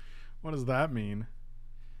to. What does that mean?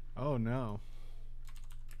 Oh no.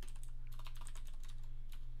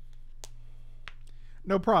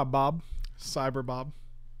 No problem, Bob. Cyber Bob.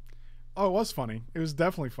 Oh, it was funny. It was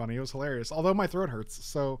definitely funny. It was hilarious. Although my throat hurts,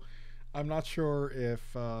 so I'm not sure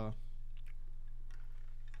if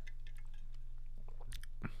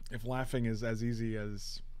laughing is as easy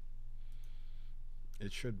as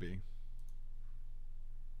it should be.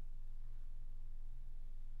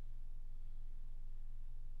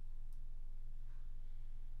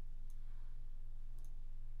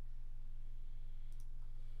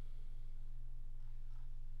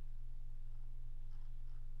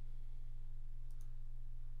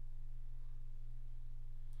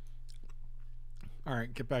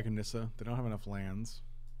 Alright, get back in Nissa. They don't have enough lands.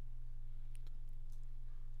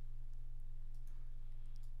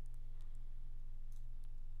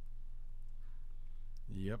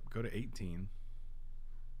 Yep, go to 18.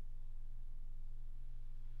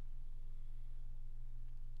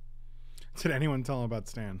 Did anyone tell him about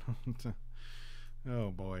Stan?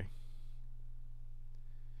 Oh boy.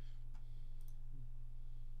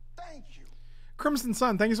 Thank you. Crimson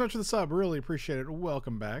Sun, thank you so much for the sub. Really appreciate it.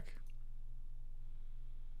 Welcome back.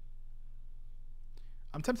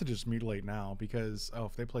 I'm tempted to just mutilate now because, oh,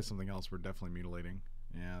 if they play something else, we're definitely mutilating.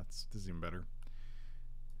 Yeah, this is even better.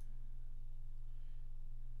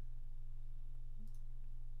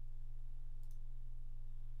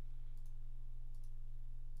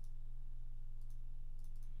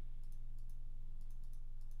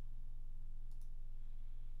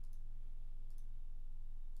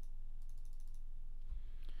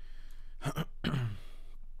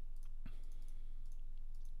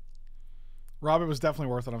 Rob, it was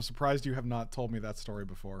definitely worth it. I'm surprised you have not told me that story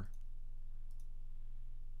before.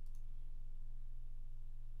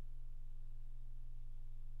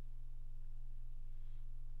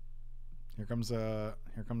 Here comes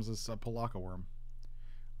this Palaka worm.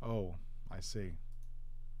 Oh, I see.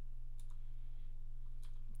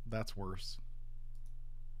 That's worse.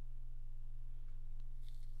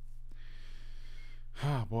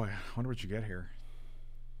 Oh boy, I wonder what you get here.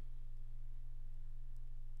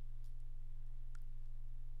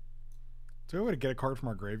 Do we have a way to get a card from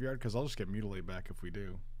our graveyard? Because I'll just get Mutilate back if we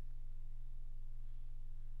do.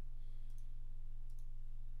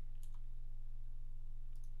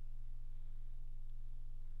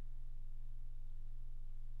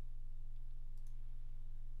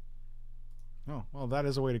 Oh, well, that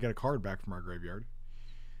is a way to get a card back from our graveyard.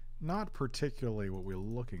 Not particularly what we're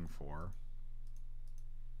looking for.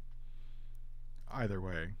 Either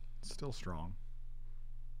way, still strong.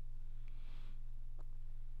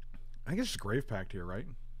 I think it's just Grave Pact here, right?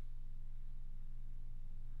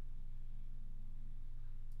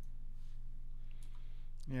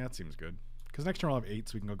 Yeah, that seems good. Because next turn we'll have 8,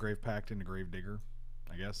 so we can go Grave Pact into Grave Digger.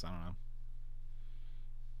 I guess, I don't know.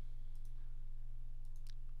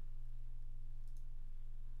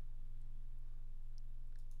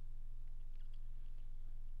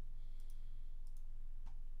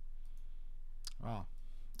 Ah,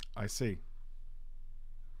 I see.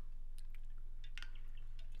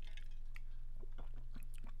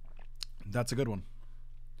 That's a good one.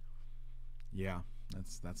 Yeah,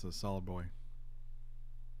 that's a solid boy.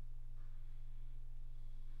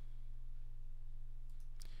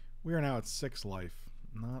 We are now at 6 life.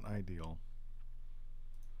 Not ideal.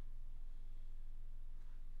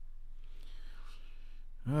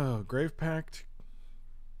 Oh, Grave Pact.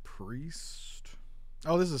 Priest.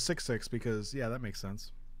 Oh, this is a 6/6 because, yeah, that makes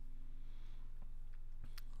sense.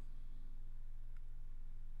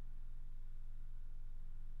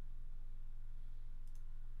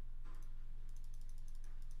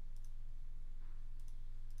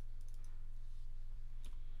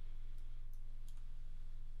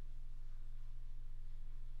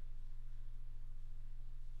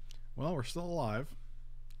 Well, we're still alive.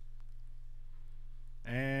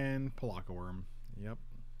 And Palaka Worm. Yep.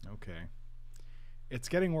 Okay. It's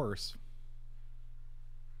getting worse.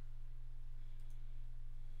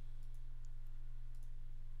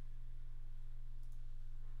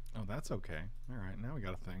 Oh, that's okay. Alright, now we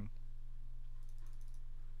got a thing.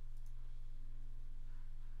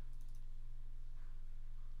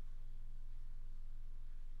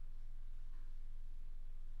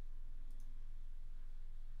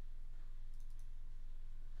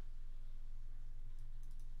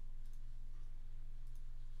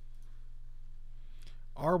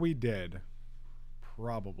 Are we dead?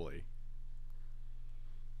 Probably.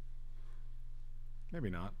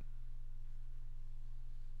 Maybe not.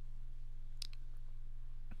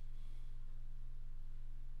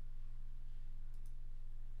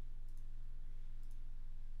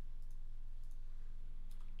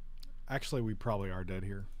 Actually, we probably are dead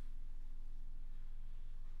here.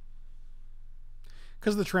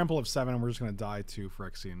 Because of the trample of 7, we're just going to die to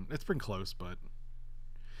Phyrexian. It's been close, but...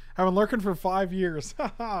 I've been lurking for 5 years.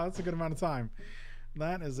 Haha, that's a good amount of time.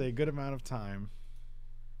 That is a good amount of time.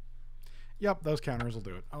 Yep, those counters will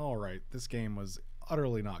do it. Alright, this game was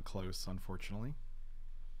utterly not close, unfortunately.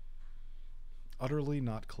 Utterly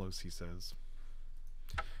not close, he says.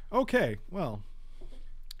 Okay, well.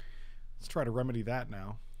 Let's try to remedy that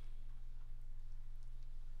now.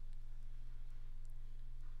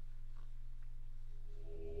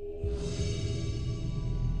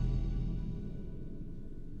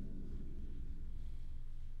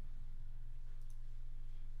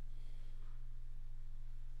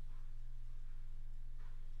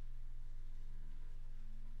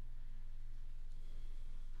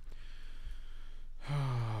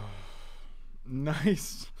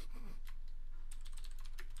 Nice.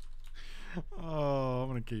 Oh, I'm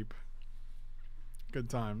gonna keep. Good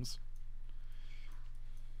times.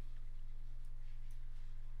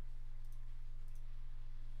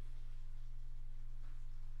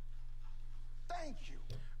 Thank you.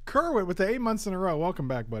 Kerwit with the 8 months in a row. Welcome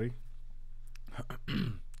back, buddy.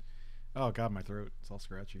 Oh, God, my throat. It's all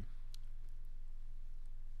scratchy.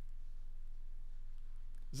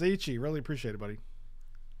 Zaichi, really appreciate it, buddy.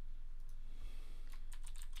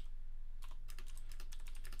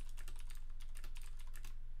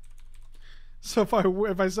 So if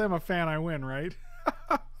I say I'm a fan, I win, right?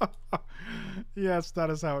 Yes, that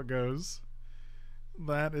is how it goes.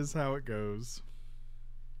 That is how it goes.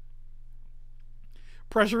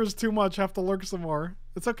 Pressure is too much. Have to lurk some more.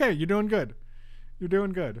 It's okay. You're doing good. You're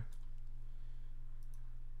doing good.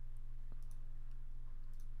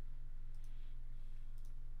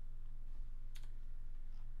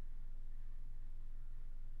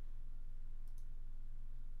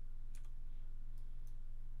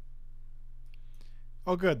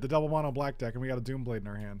 Oh, good. The double mono black deck, and we got a Doomblade in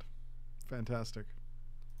our hand. Fantastic.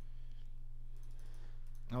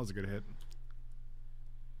 That was a good hit.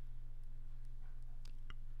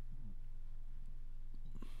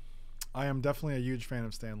 I am definitely a huge fan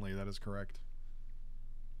of Stan Lee. That is correct.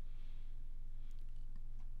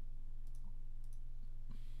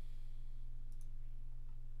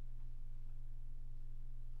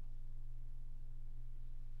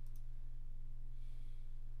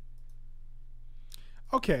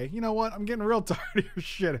 Okay, you know what? I'm getting real tired of your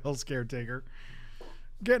shit, Hell's Caretaker.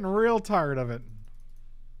 Getting real tired of it.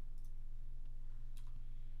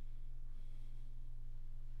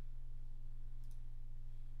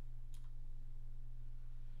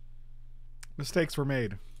 Mistakes were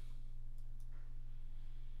made.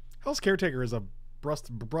 Hell's Caretaker is a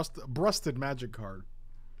brusted magic card.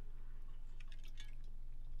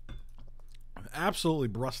 Absolutely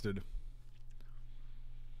brusted.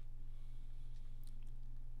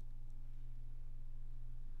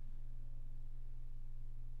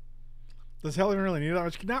 Does Hell even really need that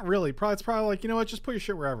much? Not really. It's probably like, you know what? Just put your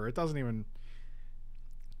shit wherever. It doesn't even...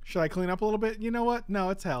 Should I clean up a little bit? You know what? No,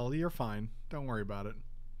 it's Hell. You're fine. Don't worry about it.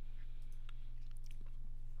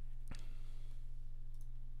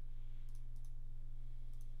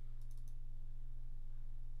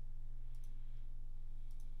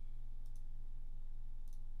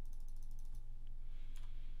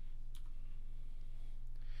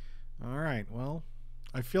 Alright, well...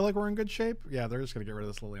 I feel like we're in good shape. Yeah, they're just going to get rid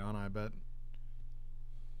of this Liliana, I bet.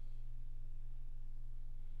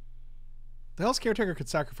 The Hell's Caretaker could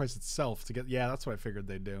sacrifice itself to get... Yeah, that's what I figured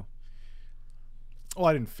they'd do. Well,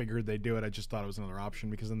 I didn't figure they'd do it. I just thought it was another option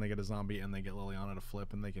because then they get a zombie and they get Liliana to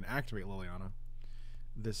flip and they can activate Liliana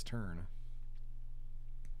this turn.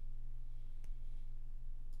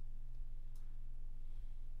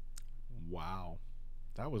 Wow.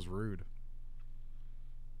 That was rude.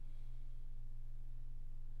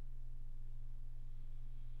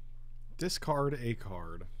 Discard a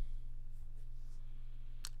card.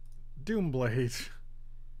 Doomblade.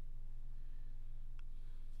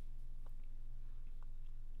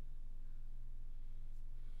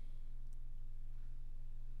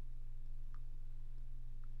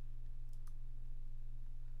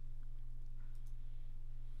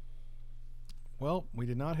 Well, we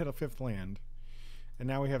did not hit a 5th land. And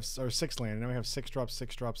now we have... Or 6th land. And now we have 6 drops,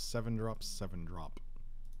 6 drops, 7 drops, 7 drop.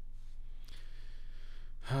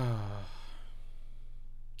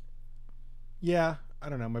 Yeah, I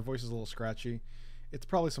don't know. My voice is a little scratchy. It's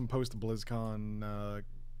probably some post-BlizzCon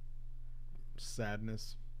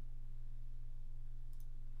sadness.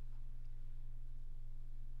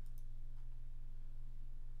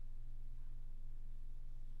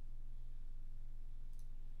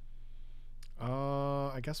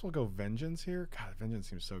 I guess we'll go Vengeance here. God, Vengeance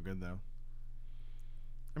seems so good, though.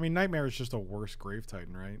 I mean, Nightmare is just a worse Grave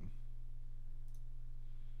Titan, right?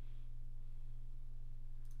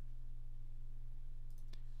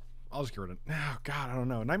 I'll just get rid of it. Oh, God, I don't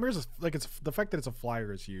know. Nightmare's like, it's the fact that it's a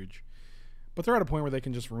flyer is huge. But they're at a point where they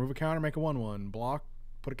can just remove a counter, make a 1/1, block,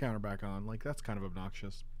 put a counter back on. Like, that's kind of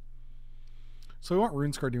obnoxious. So we want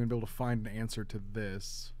RuneScar Demon to be able to find an answer to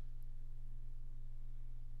this.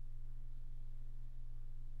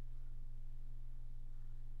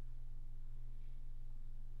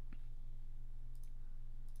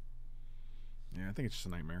 Yeah, I think it's just a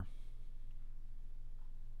Nightmare.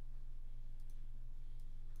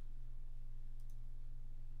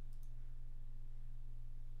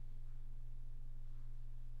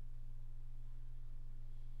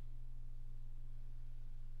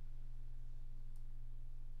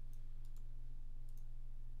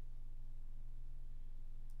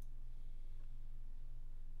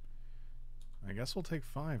 I guess we'll take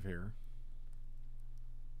 5 here.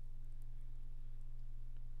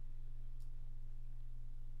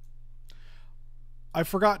 I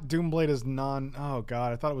forgot Doomblade is non... Oh,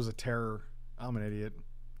 God. I thought it was a terror. I'm an idiot.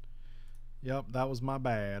 Yep, that was my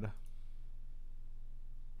bad.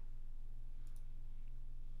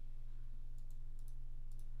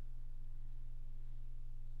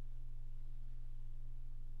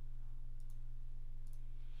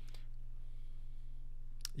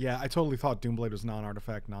 Yeah, I totally thought Doomblade was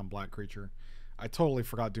non-artifact, non-black creature. I totally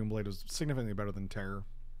forgot Doomblade was significantly better than Terror.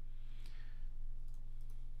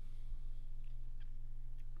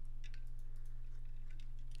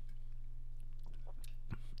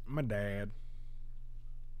 My dad.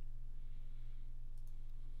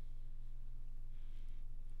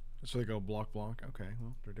 So they go block, block. Okay,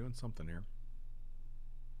 well, they're doing something here.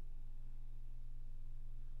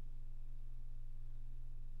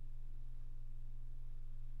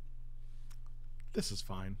 This is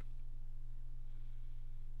fine.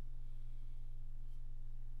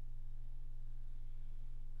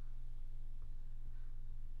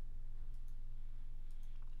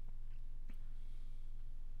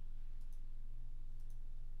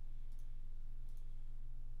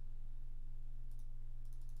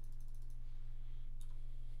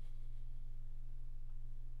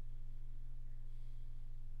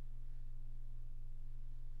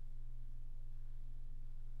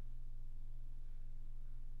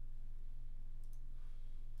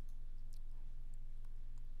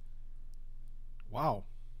 Wow.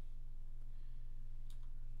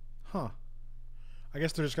 Huh. I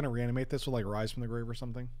guess they're just going to reanimate this with like Rise from the Grave or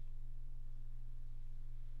something.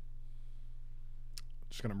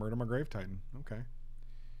 Just going to murder my Grave Titan. Okay.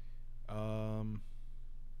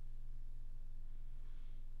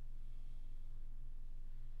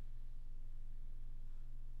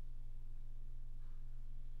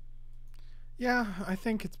 Yeah, I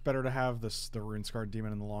think it's better to have the Rune Scarred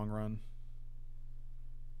Demon in the long run.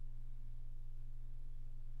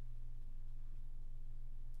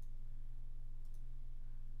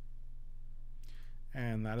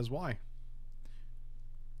 And that is why.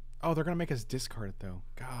 Oh, they're going to make us discard it, though.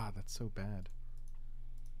 God, that's so bad.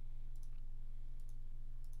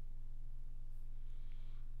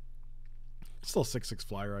 Still 6/6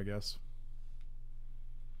 flyer, I guess.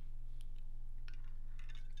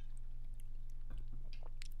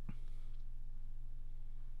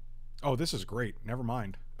 Oh, this is great. Never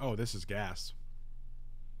mind. Oh, this is gas.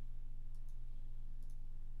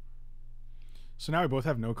 So now we both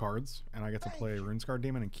have no cards, and I get to play Runescar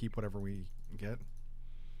Demon and keep whatever we get.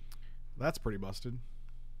 That's pretty busted.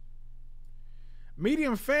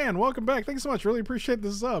 Medium fan, welcome back. Thanks so much. Really appreciate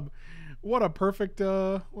the sub. What a perfect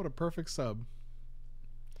sub.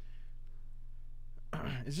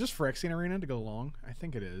 Is just Phyrexian Arena to go long? I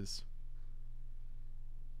think it is.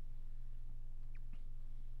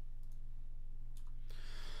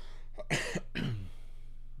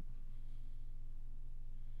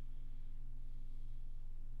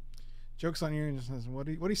 Joke's on you. What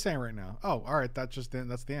are you saying right now? Oh, all right. That's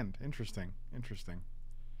the end. Interesting.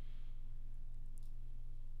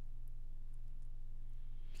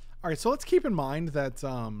 All right. So let's keep in mind that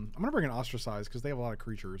I'm gonna bring an Ostracize because they have a lot of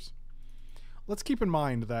creatures. Let's keep in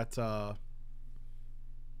mind that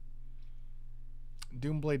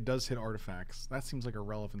Doomblade does hit artifacts. That seems like a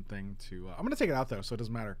relevant thing to... I'm going to take it out, though, so it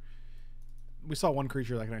doesn't matter. We saw one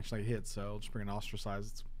creature that can actually hit, so I'll just bring an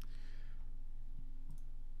Ostracize.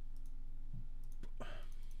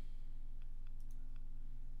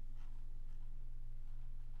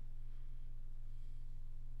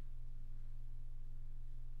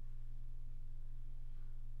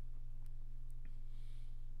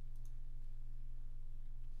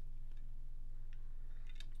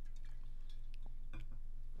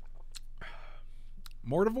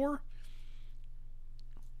 Mortivore?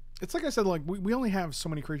 It's like I said, like we only have so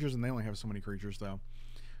many creatures and they only have so many creatures, though.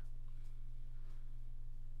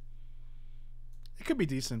 It could be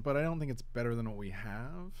decent, but I don't think it's better than what we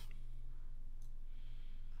have.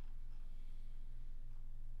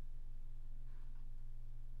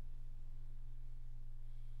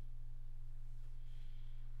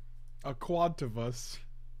 A Quadtivus.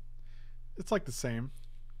 It's like the same.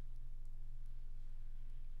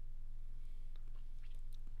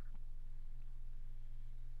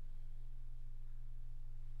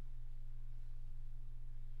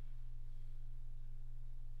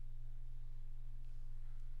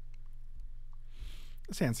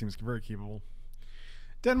 This hand seems very keepable.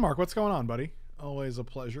 Denmark, what's going on, buddy? Always a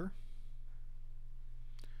pleasure.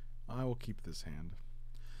 I will keep this hand.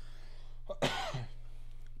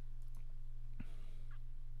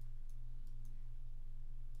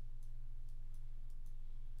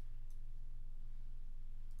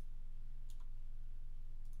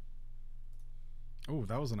 Oh,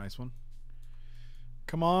 that was a nice one.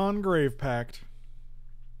 Come on, Grave Pact.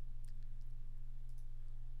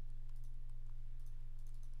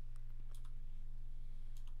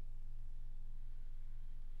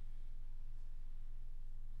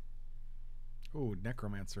 Oh,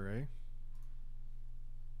 Necromancer, eh?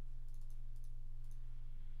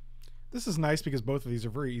 This is nice because both of these are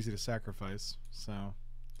very easy to sacrifice. So,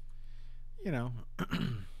 you know.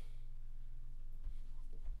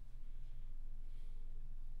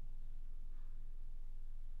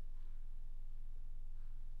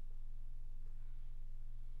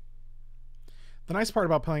 The nice part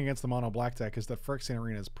about playing against the mono black deck is that Phyrexian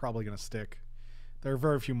Arena is probably going to stick. There are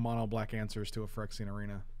very few mono black answers to a Phyrexian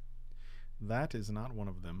Arena. That is not one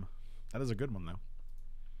of them. That is a good one, though.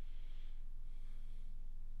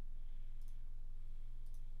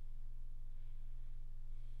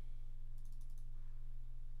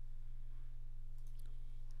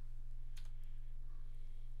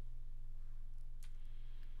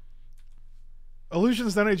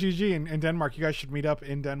 Illusions.GG in Denmark. You guys should meet up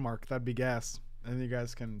in Denmark. That'd be gas. And you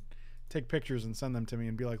guys can take pictures and send them to me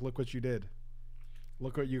and be like, look what you did.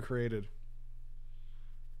 Look what you created.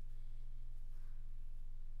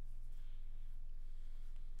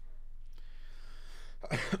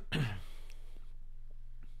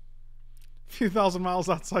 Few thousand miles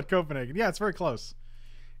outside Copenhagen. Yeah, it's very close.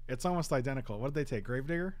 It's almost identical. What did they take?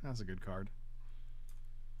 Gravedigger? That's a good card.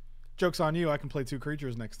 Joke's on you. I can play 2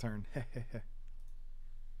 creatures next turn.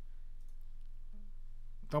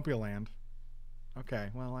 Don't be a land. Okay,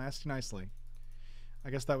 well, I asked you nicely. I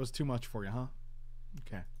guess that was too much for you, huh?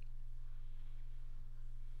 Okay.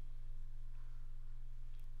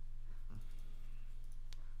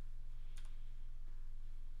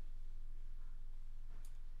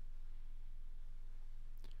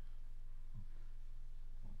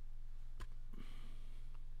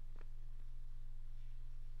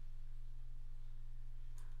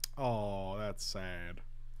 Oh, that's sad.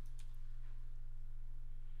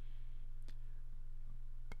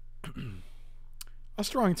 Us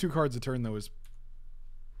drawing 2 cards a turn though is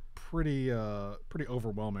pretty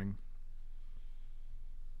overwhelming.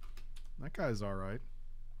 That guy's all right.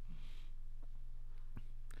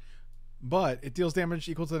 But it deals damage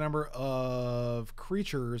equal to the number of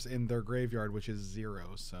creatures in their graveyard, which is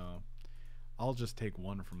 0. So I'll just take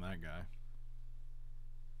 1 from that guy.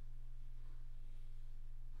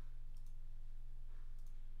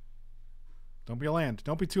 Don't be a land.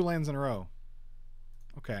 Don't be 2 lands in a row.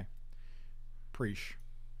 Okay. Preach.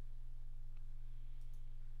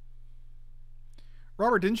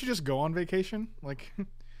 Robert, didn't you just go on vacation? Like,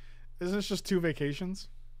 isn't this just 2 vacations?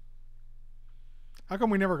 How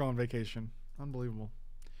come we never go on vacation? Unbelievable.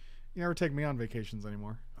 You never take me on vacations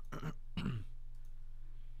anymore.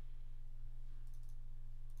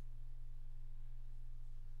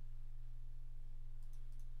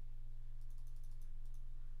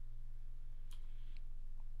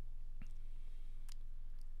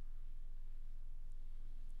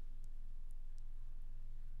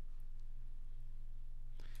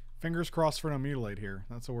 Fingers crossed for no mutilate here.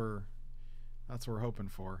 That's what we're hoping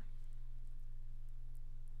for.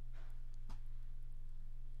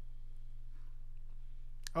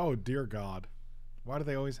 Oh dear God. Why do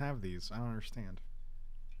they always have these? I don't understand.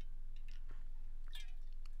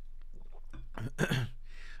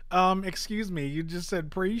 Excuse me, you just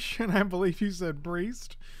said preach, and I believe you said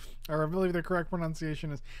priest. Or I believe the correct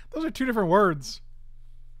pronunciation is... Those are 2 different words.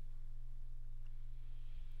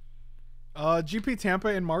 GP Tampa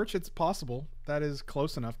in March, it's possible. That is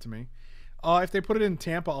close enough to me. If they put it in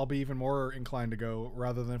Tampa, I'll be even more inclined to go,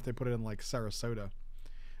 rather than if they put it in, like, Sarasota.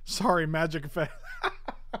 Sorry, Magic Effect.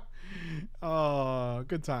 Oh,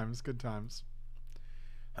 good times, good times.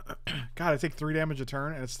 God, I take 3 damage a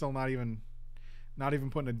turn, and it's still not even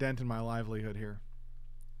putting a dent in my livelihood here.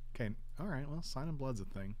 Okay, alright, well, Sign in Blood's a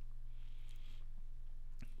thing.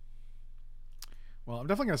 Well, I'm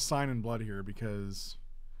definitely going to Sign in Blood here, because...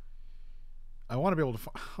 I want to be able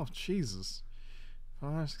to... Oh, Jesus.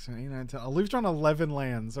 5, 6, 7, 8, 9, 10. I'll leave drawn 11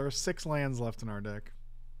 lands. There are 6 lands left in our deck.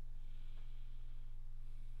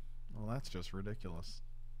 Well, that's just ridiculous.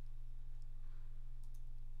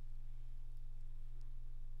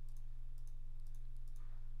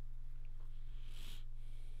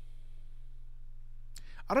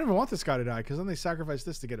 I don't even want this guy to die, because then they sacrifice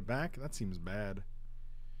this to get it back. That seems bad.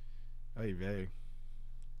 Ay vey.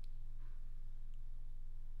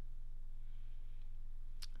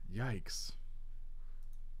 Yikes.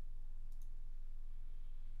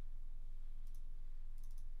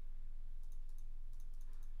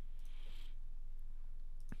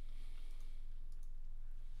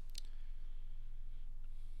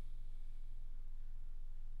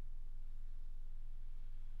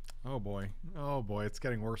 Oh boy. Oh boy, it's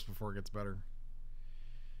getting worse before it gets better.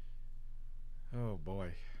 Oh boy.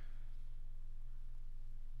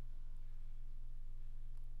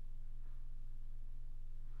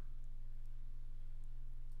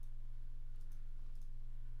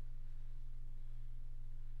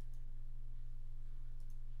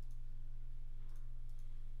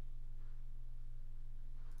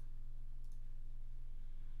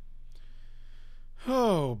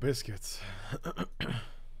 Oh, biscuits.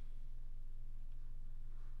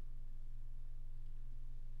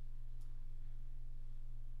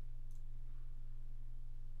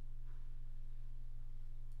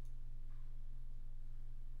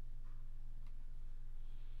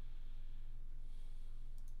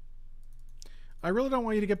 I really don't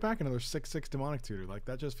want you to get back another 6/6 demonic tutor. Like,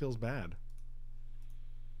 that just feels bad.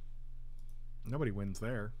 Nobody wins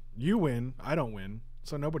there. You win. I don't win.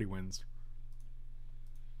 So nobody wins.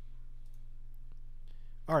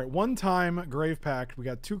 Alright, 1 time Grave Pact. We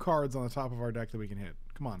got 2 cards on the top of our deck that we can hit.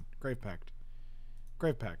 Come on, Grave Pact.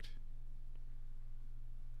 Grave Pact.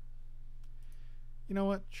 You know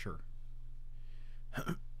what? Sure.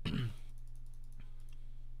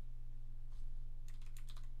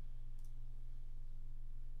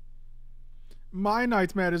 My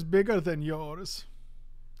nightmare is bigger than yours.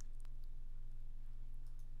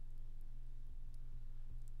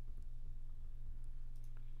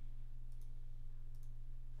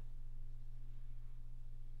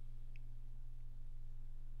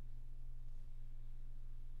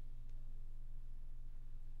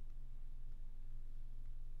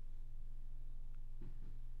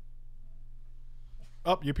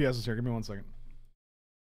 Oh, UPS is here. Give me 1 second.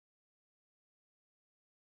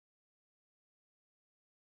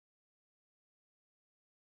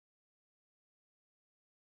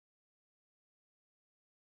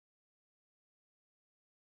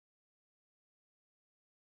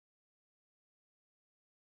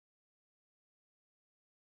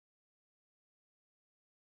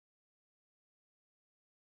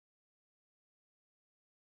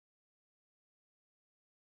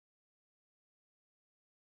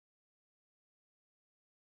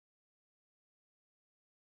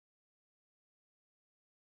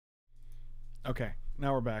 Okay,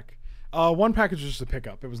 now we're back. One package was just a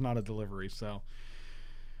pickup. It was not a delivery, so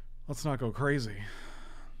let's not go crazy.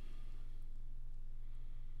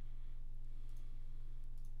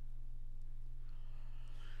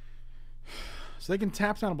 So they can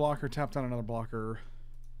tap down a blocker, tap down another blocker.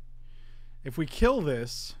 If we kill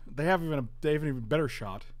this, they have an even better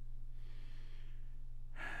shot.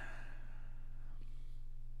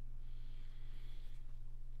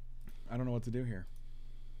 I don't know what to do here.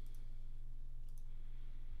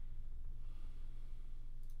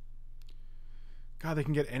 God, they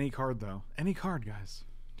can get any card, though. Any card, guys.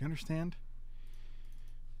 Do you understand?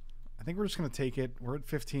 I think we're just going to take it. We're at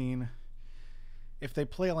 15. If they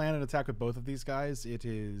play a land and attack with both of these guys, it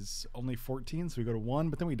is only 14, so we go to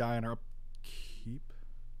 1, but then we die on our upkeep.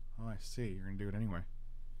 Oh, I see. You're going to do it anyway.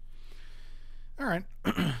 All right.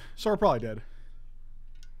 So we're probably dead.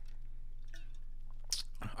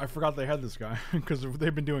 I forgot they had this guy because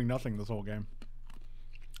they've been doing nothing this whole game.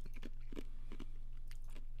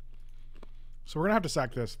 So we're going to have to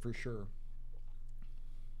sack this for sure.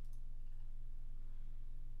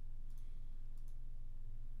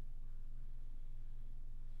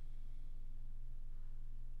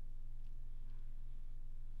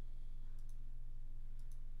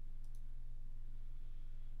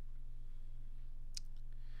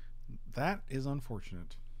 That is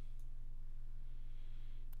unfortunate.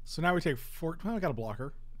 So now we take 4. Well, I got a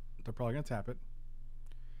blocker. They're probably going to tap it.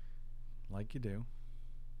 Like you do.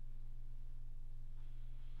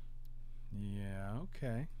 Yeah,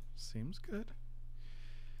 okay. Seems good.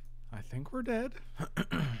 I think we're dead.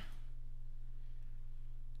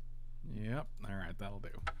 Yep. Alright, that'll do.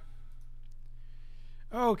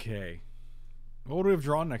 Okay. What would we have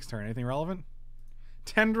drawn next turn? Anything relevant?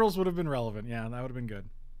 Tendrils would have been relevant. Yeah, that would have been good.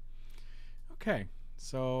 Okay.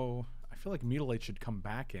 So I feel like Mutilate should come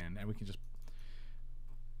back in, and we can just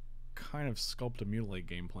kind of sculpt a Mutilate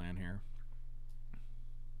game plan here.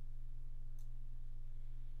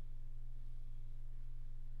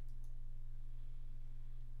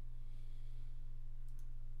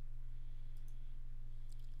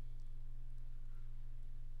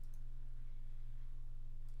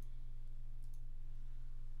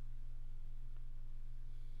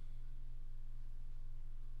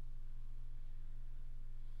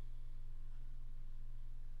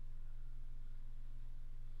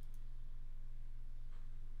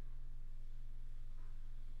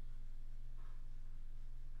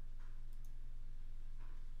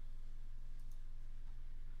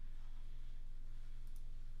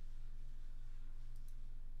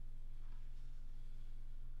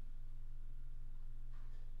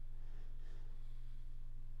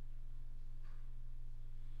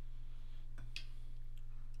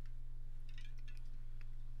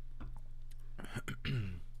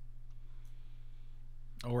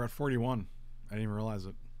 Oh, we're at 41. I didn't even realize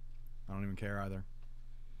it. I don't even care either.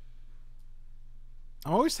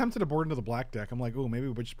 I'm always tempted to board into the black deck. I'm like, oh, maybe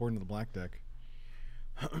we just board into the black deck.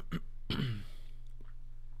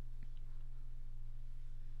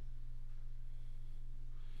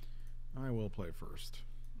 I will play first.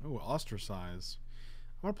 Oh, Ostracize.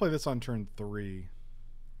 I want to play this on turn 3.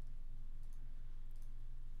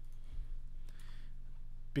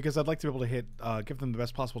 Because I'd like to be able to hit, give them the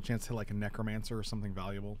best possible chance to hit like a Necromancer or something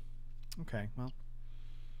valuable. Okay, well.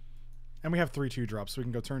 And we have 3 2-drops, so we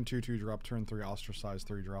can go turn 2 2-drop, turn 3 Ostracize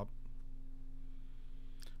 3-drop.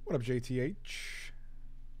 What up, JTH?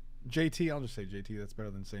 JT, I'll just say JT. That's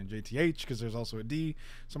better than saying JTH because there's also a D.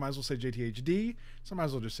 So I might as well say JTHD. So I might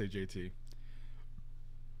as well just say JT.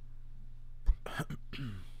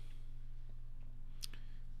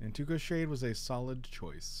 And Tuco Shade was a solid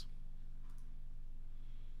choice.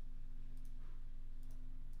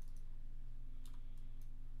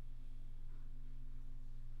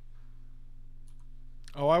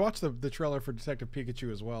 Oh, I watched the trailer for Detective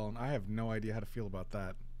Pikachu as well, and I have no idea how to feel about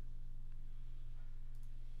that.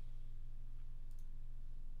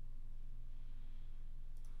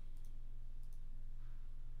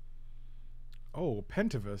 Oh,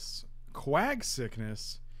 Pentavus. Quag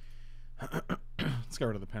Sickness. Let's get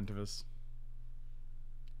rid of the Pentavus.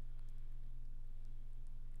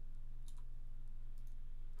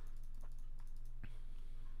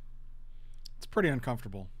 pretty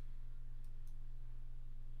uncomfortable.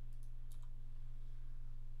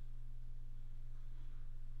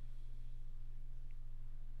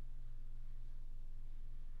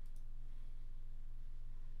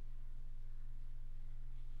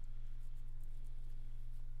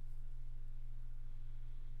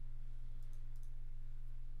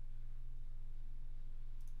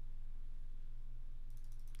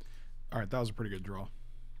 All right, that was a pretty good draw.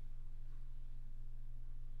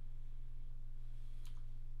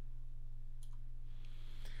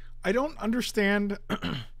 I don't understand.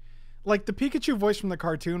 Like, the Pikachu voice from the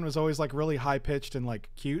cartoon was always like really high pitched and like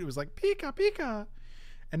cute. It was like Pika Pika,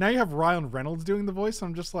 and now you have Ryan Reynolds doing the voice. And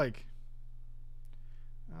I'm just like,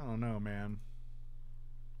 I don't know, man.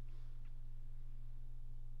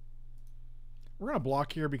 We're gonna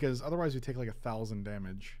block here because otherwise we take like 1,000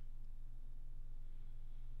 damage.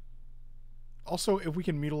 Also, if we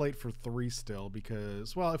can mutilate for 3 still,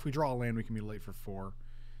 because, well, if we draw a land, we can mutilate for 4,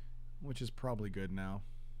 which is probably good now.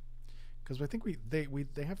 Because I think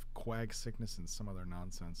they have Quag Sickness and some other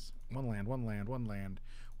nonsense. 1 land, 1 land, 1 land.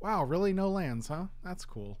 Wow, really? No lands, huh? That's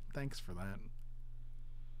cool. Thanks for that.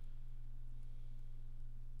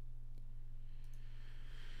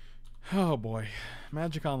 Oh boy,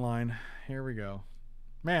 Magic Online. Here we go.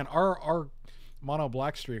 Man, our mono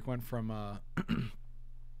black streak went from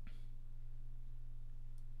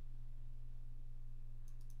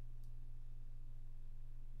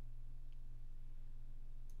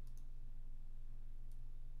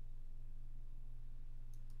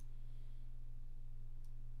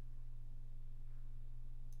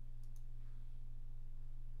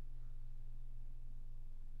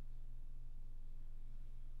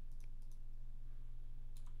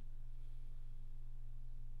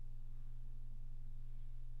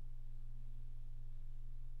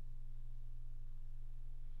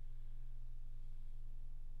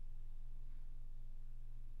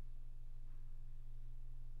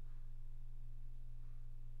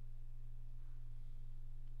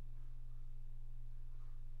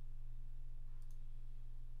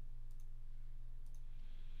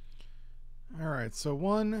all right, so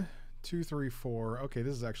 1, 2, 3, 4. Okay,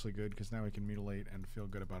 this is actually good because now we can mutilate and feel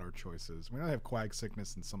good about our choices. We now have Quag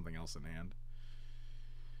Sickness and something else in hand.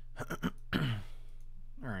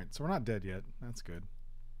 All right, so we're not dead yet. That's good.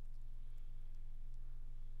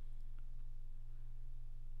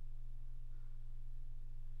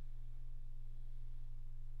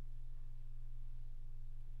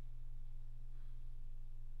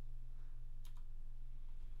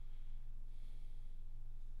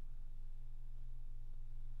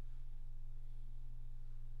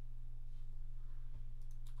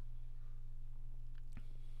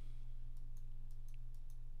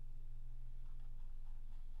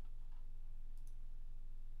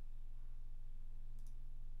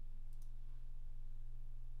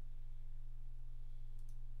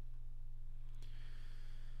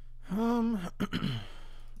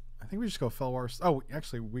 I think we just go Felwar. Oh,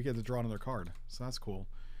 actually, we get to draw another card, so that's cool.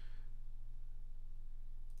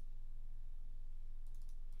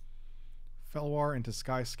 Felwar into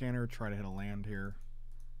Sky Scanner. Try to hit a land here.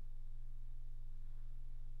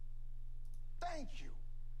 Thank you.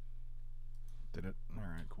 Did it? All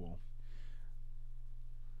right, cool.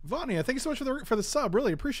 Vania, thank you so much for the sub.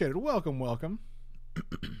 Really appreciate it. Welcome, welcome.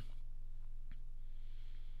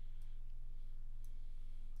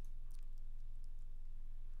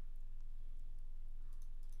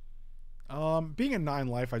 Being at 9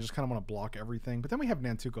 life, I just kind of want to block everything. But then we have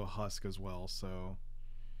Nantuko Husk as well, so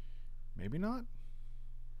maybe not.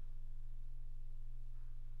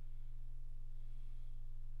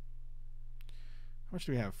 How much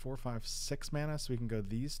do we have? 4, 5, 6 mana, so we can go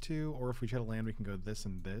these 2. Or if we hit a land, we can go this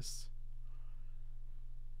and this.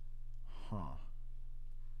 Huh.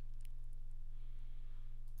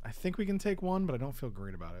 I think we can take 1, but I don't feel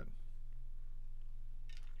great about it.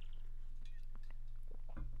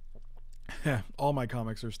 All my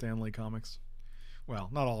comics are Stan Lee comics. Well,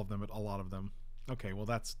 not all of them, but a lot of them. Okay, well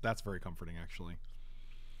that's very comforting actually.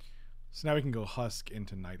 So now we can go Husk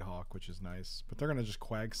into Nighthawk, which is nice. But they're gonna just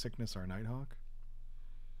Quag Sickness our Nighthawk.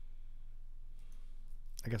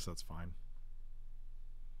 I guess that's fine.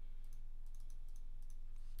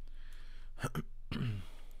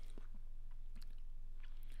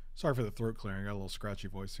 Sorry for the throat clearing. I got a little scratchy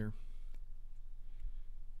voice here.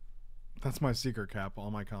 That's my secret cap.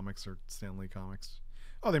 All my comics are Stan Lee comics.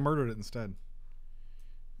 Oh, they murdered it instead.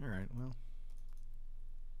 All right, well.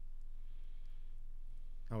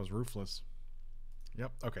 That was ruthless.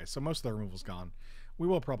 Yep. Okay, so most of the removal's gone. We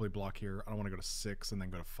will probably block here. I don't want to go to 6 and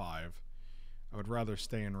then go to 5. I would rather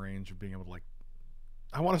stay in range of being able to, like...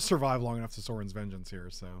 I want to survive long enough to Soren's Vengeance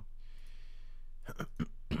here, so...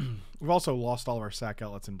 We've also lost all of our sack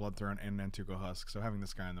outlets in Bloodthrone and Nantuko Husk, so having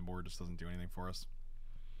this guy on the board just doesn't do anything for us.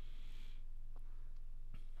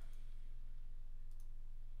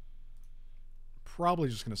 Probably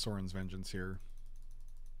just going to Sorin's Vengeance here.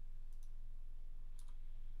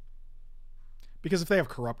 Because if they have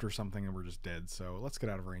Corrupt or something, then we're just dead, so let's get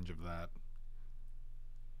out of range of that.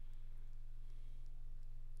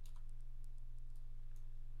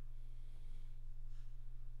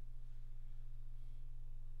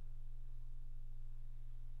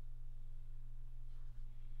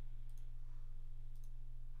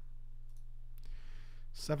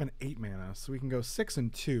 Seven, 8 mana, so we can go 6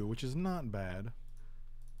 and 2, which is not bad.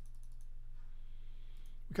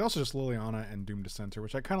 We can also just Liliana and Doom Dissenter,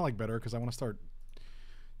 which I kind of like better because I want to start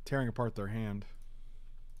tearing apart their hand.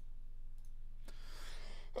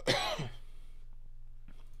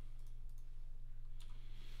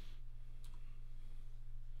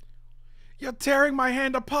 You're tearing my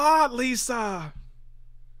hand apart, Lisa!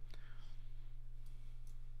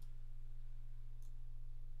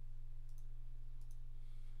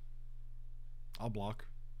 I'll block.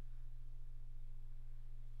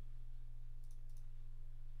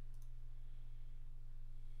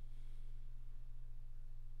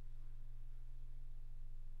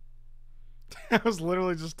 I was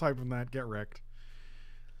literally just typing that. Get wrecked.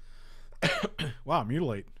 Wow,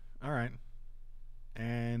 Mutilate. Alright.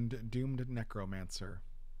 And Doomed Necromancer.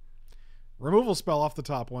 Removal spell off the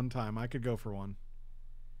top one time. I could go for one.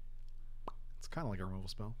 It's kind of like a removal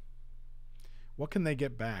spell. What can they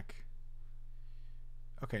get back?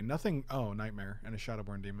 Okay, nothing. Oh, Nightmare and a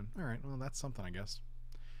Shadowborn Demon. Alright, well, that's something, I guess.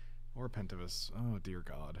 Or Pentivus. Oh, dear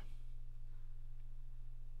God.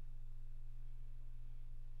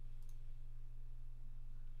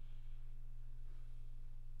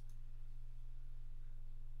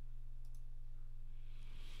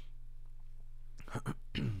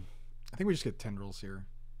 I think we just get Tendrils here.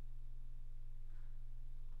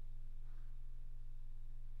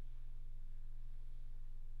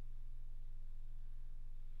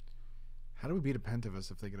 How do we beat a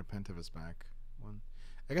Pentivus if they get a Pentivus back? One.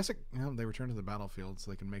 I guess they return to the battlefield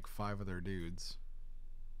so they can make 5 of their dudes.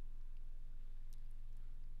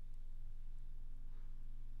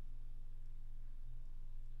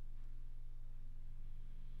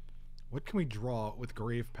 What can we draw with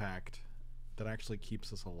Grave Pact that actually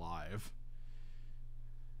keeps us alive?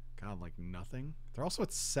 God, like nothing? They're also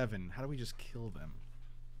at 7. How do we just kill them?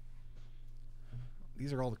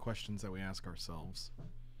 These are all the questions that we ask ourselves.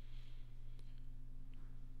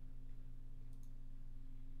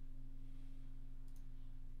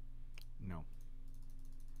 No.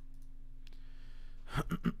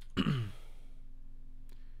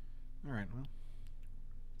 Alright, well.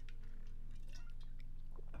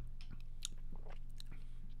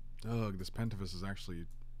 Ugh, this Pentivus is actually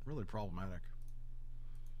really problematic.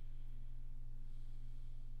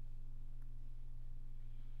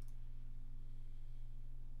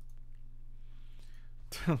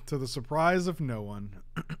 To the surprise of no one.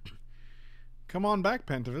 Come on back,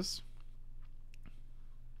 Pentivus.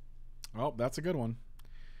 Oh, that's a good one.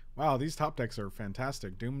 Wow, these top decks are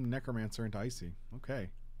fantastic. Doom, Necromancer, and Icy. Okay.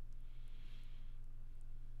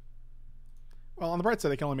 Well, on the bright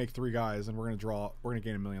side, they can only make 3 guys, and we're gonna gain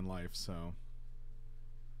 1,000,000 life, so.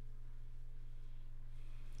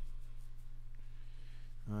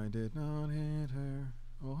 I did not hit her.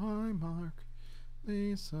 Oh, hi, Mark.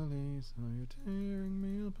 Lisa, Lisa, you're tearing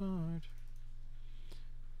me apart.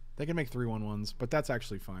 They can make 3/1/1s, but that's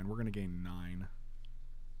actually fine. We're gonna gain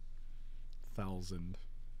 9,000.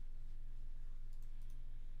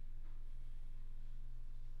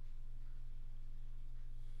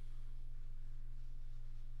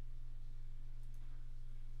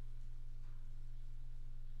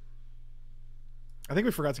 I think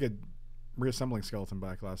we forgot to get Reassembling Skeleton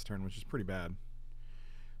back last turn, which is pretty bad.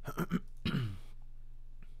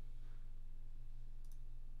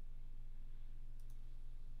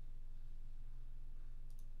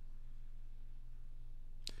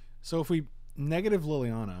 So if we negative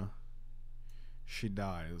Liliana, she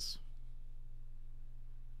dies.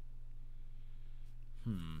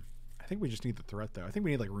 I think we just need the threat, though. I think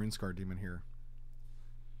we need, like, Runescar Demon here.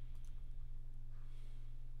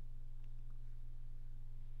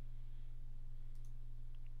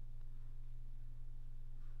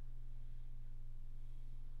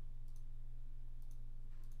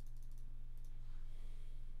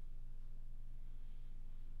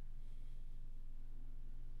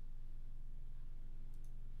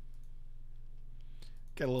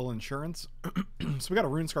 Get a little insurance. So we got a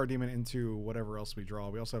Runescar Demon into whatever else we draw.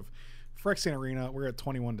 We also have Phyrexian Arena. We're at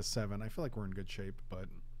 21 to 7. I feel like we're in good shape, but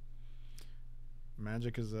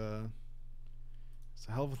Magic is it's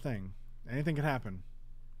a hell of a thing. Anything can happen.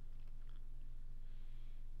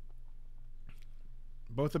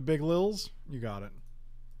 Both the big Lils, you got it.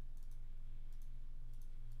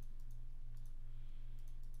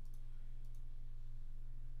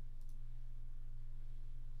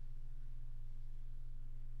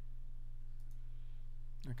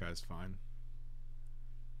 That guy's fine.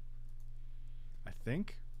 I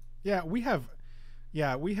think. Yeah, we have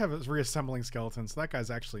reassembling skeletons. So that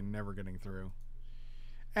guy's actually never getting through.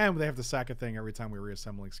 And they have to sack a thing every time we're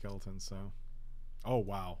reassembling skeletons, so. Oh,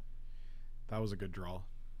 wow. That was a good draw.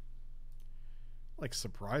 Like,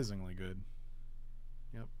 surprisingly good.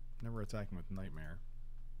 Yep. Never attacking with Nightmare.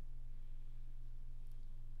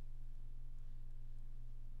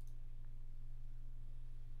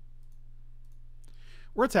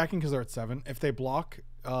 We're attacking because they're at 7. If they block,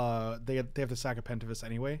 they have to sack a Pentavis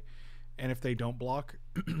anyway. And if they don't block,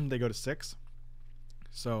 they go to 6.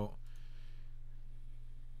 So...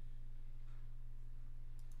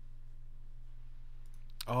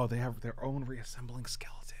 Oh, they have their own reassembling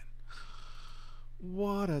skeleton.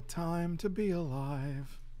 What a time to be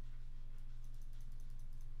alive.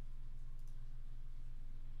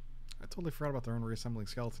 I totally forgot about their own reassembling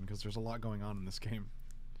skeleton because there's a lot going on in this game.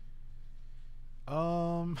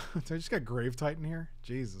 So I just got Grave Titan here.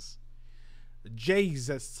 Jesus.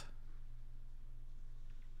 Jesus.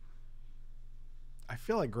 I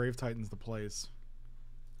feel like Grave Titan's the place.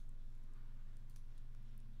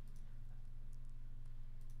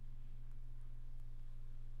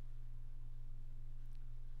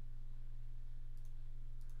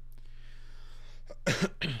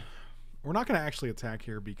 We're not going to actually attack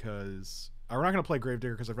here because... we're not going to play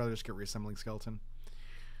Gravedigger because I'd rather just get Reassembling Skeleton.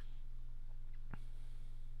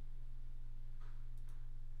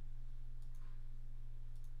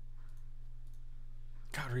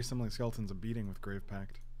 God, Reassembling Skeleton's a beating with Grave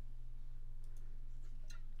Pact.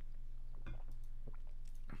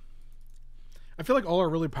 I feel like all our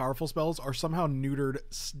really powerful spells are somehow neutered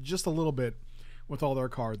just a little bit with all their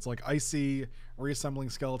cards. Like Icy,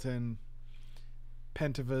 Reassembling Skeleton...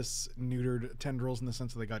 Pentavis neutered Tendrils in the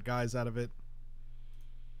sense that they got guys out of it.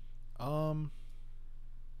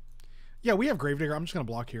 Yeah, we have Gravedigger. I'm just going to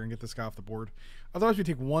block here and get this guy off the board. Otherwise, we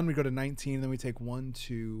take 1, we go to 19, then we take 1,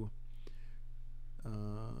 2,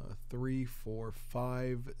 3, 4,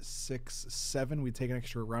 5, 6, 7. We take an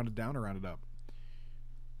extra rounded down or rounded up.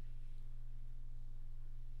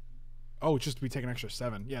 Oh, it's just we take an extra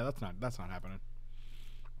 7. Yeah, that's not happening.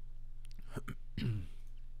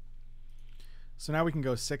 So now we can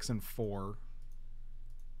go 6 and 4.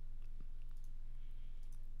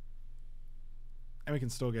 And we can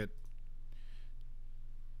still get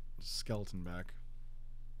Skeleton back.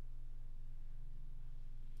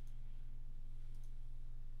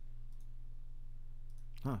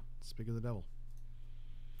 Huh. Speak of the devil.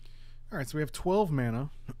 Alright, so we have 12 mana.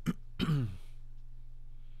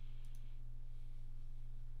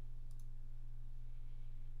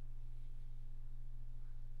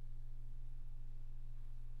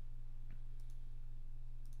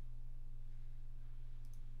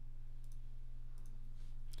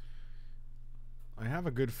 I have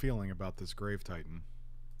a good feeling about this Grave Titan.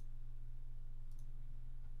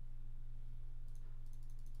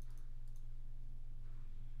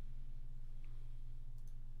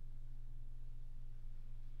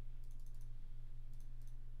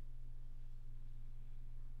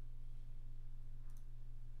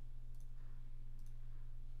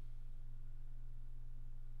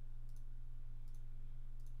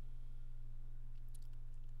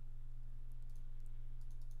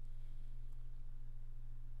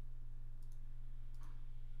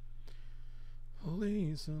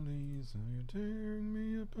 Lisa, Lisa, you're tearing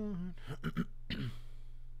me apart.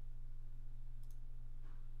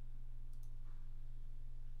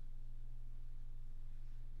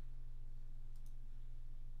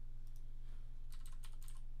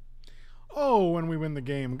 Oh, when we win the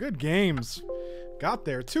game. Good games. Got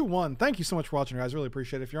there. 2-1. Thank you so much for watching, guys. Really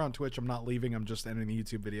appreciate it. If you're on Twitch, I'm not leaving. I'm just ending the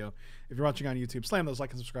YouTube video. If you're watching on YouTube, slam those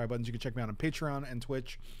like and subscribe buttons. You can check me out on Patreon and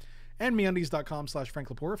Twitch. And meundies.com/Frank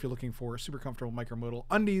Lepore if you're looking for super comfortable micromodal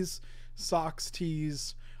undies, socks,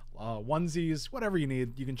 tees, onesies, whatever you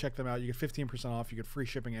need. You can check them out. You get 15% off. You get free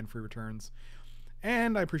shipping and free returns.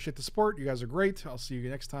 And I appreciate the support. You guys are great. I'll see you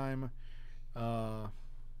next time.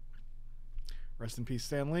 Rest in peace,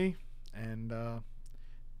 Stan Lee. And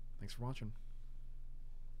thanks for watching.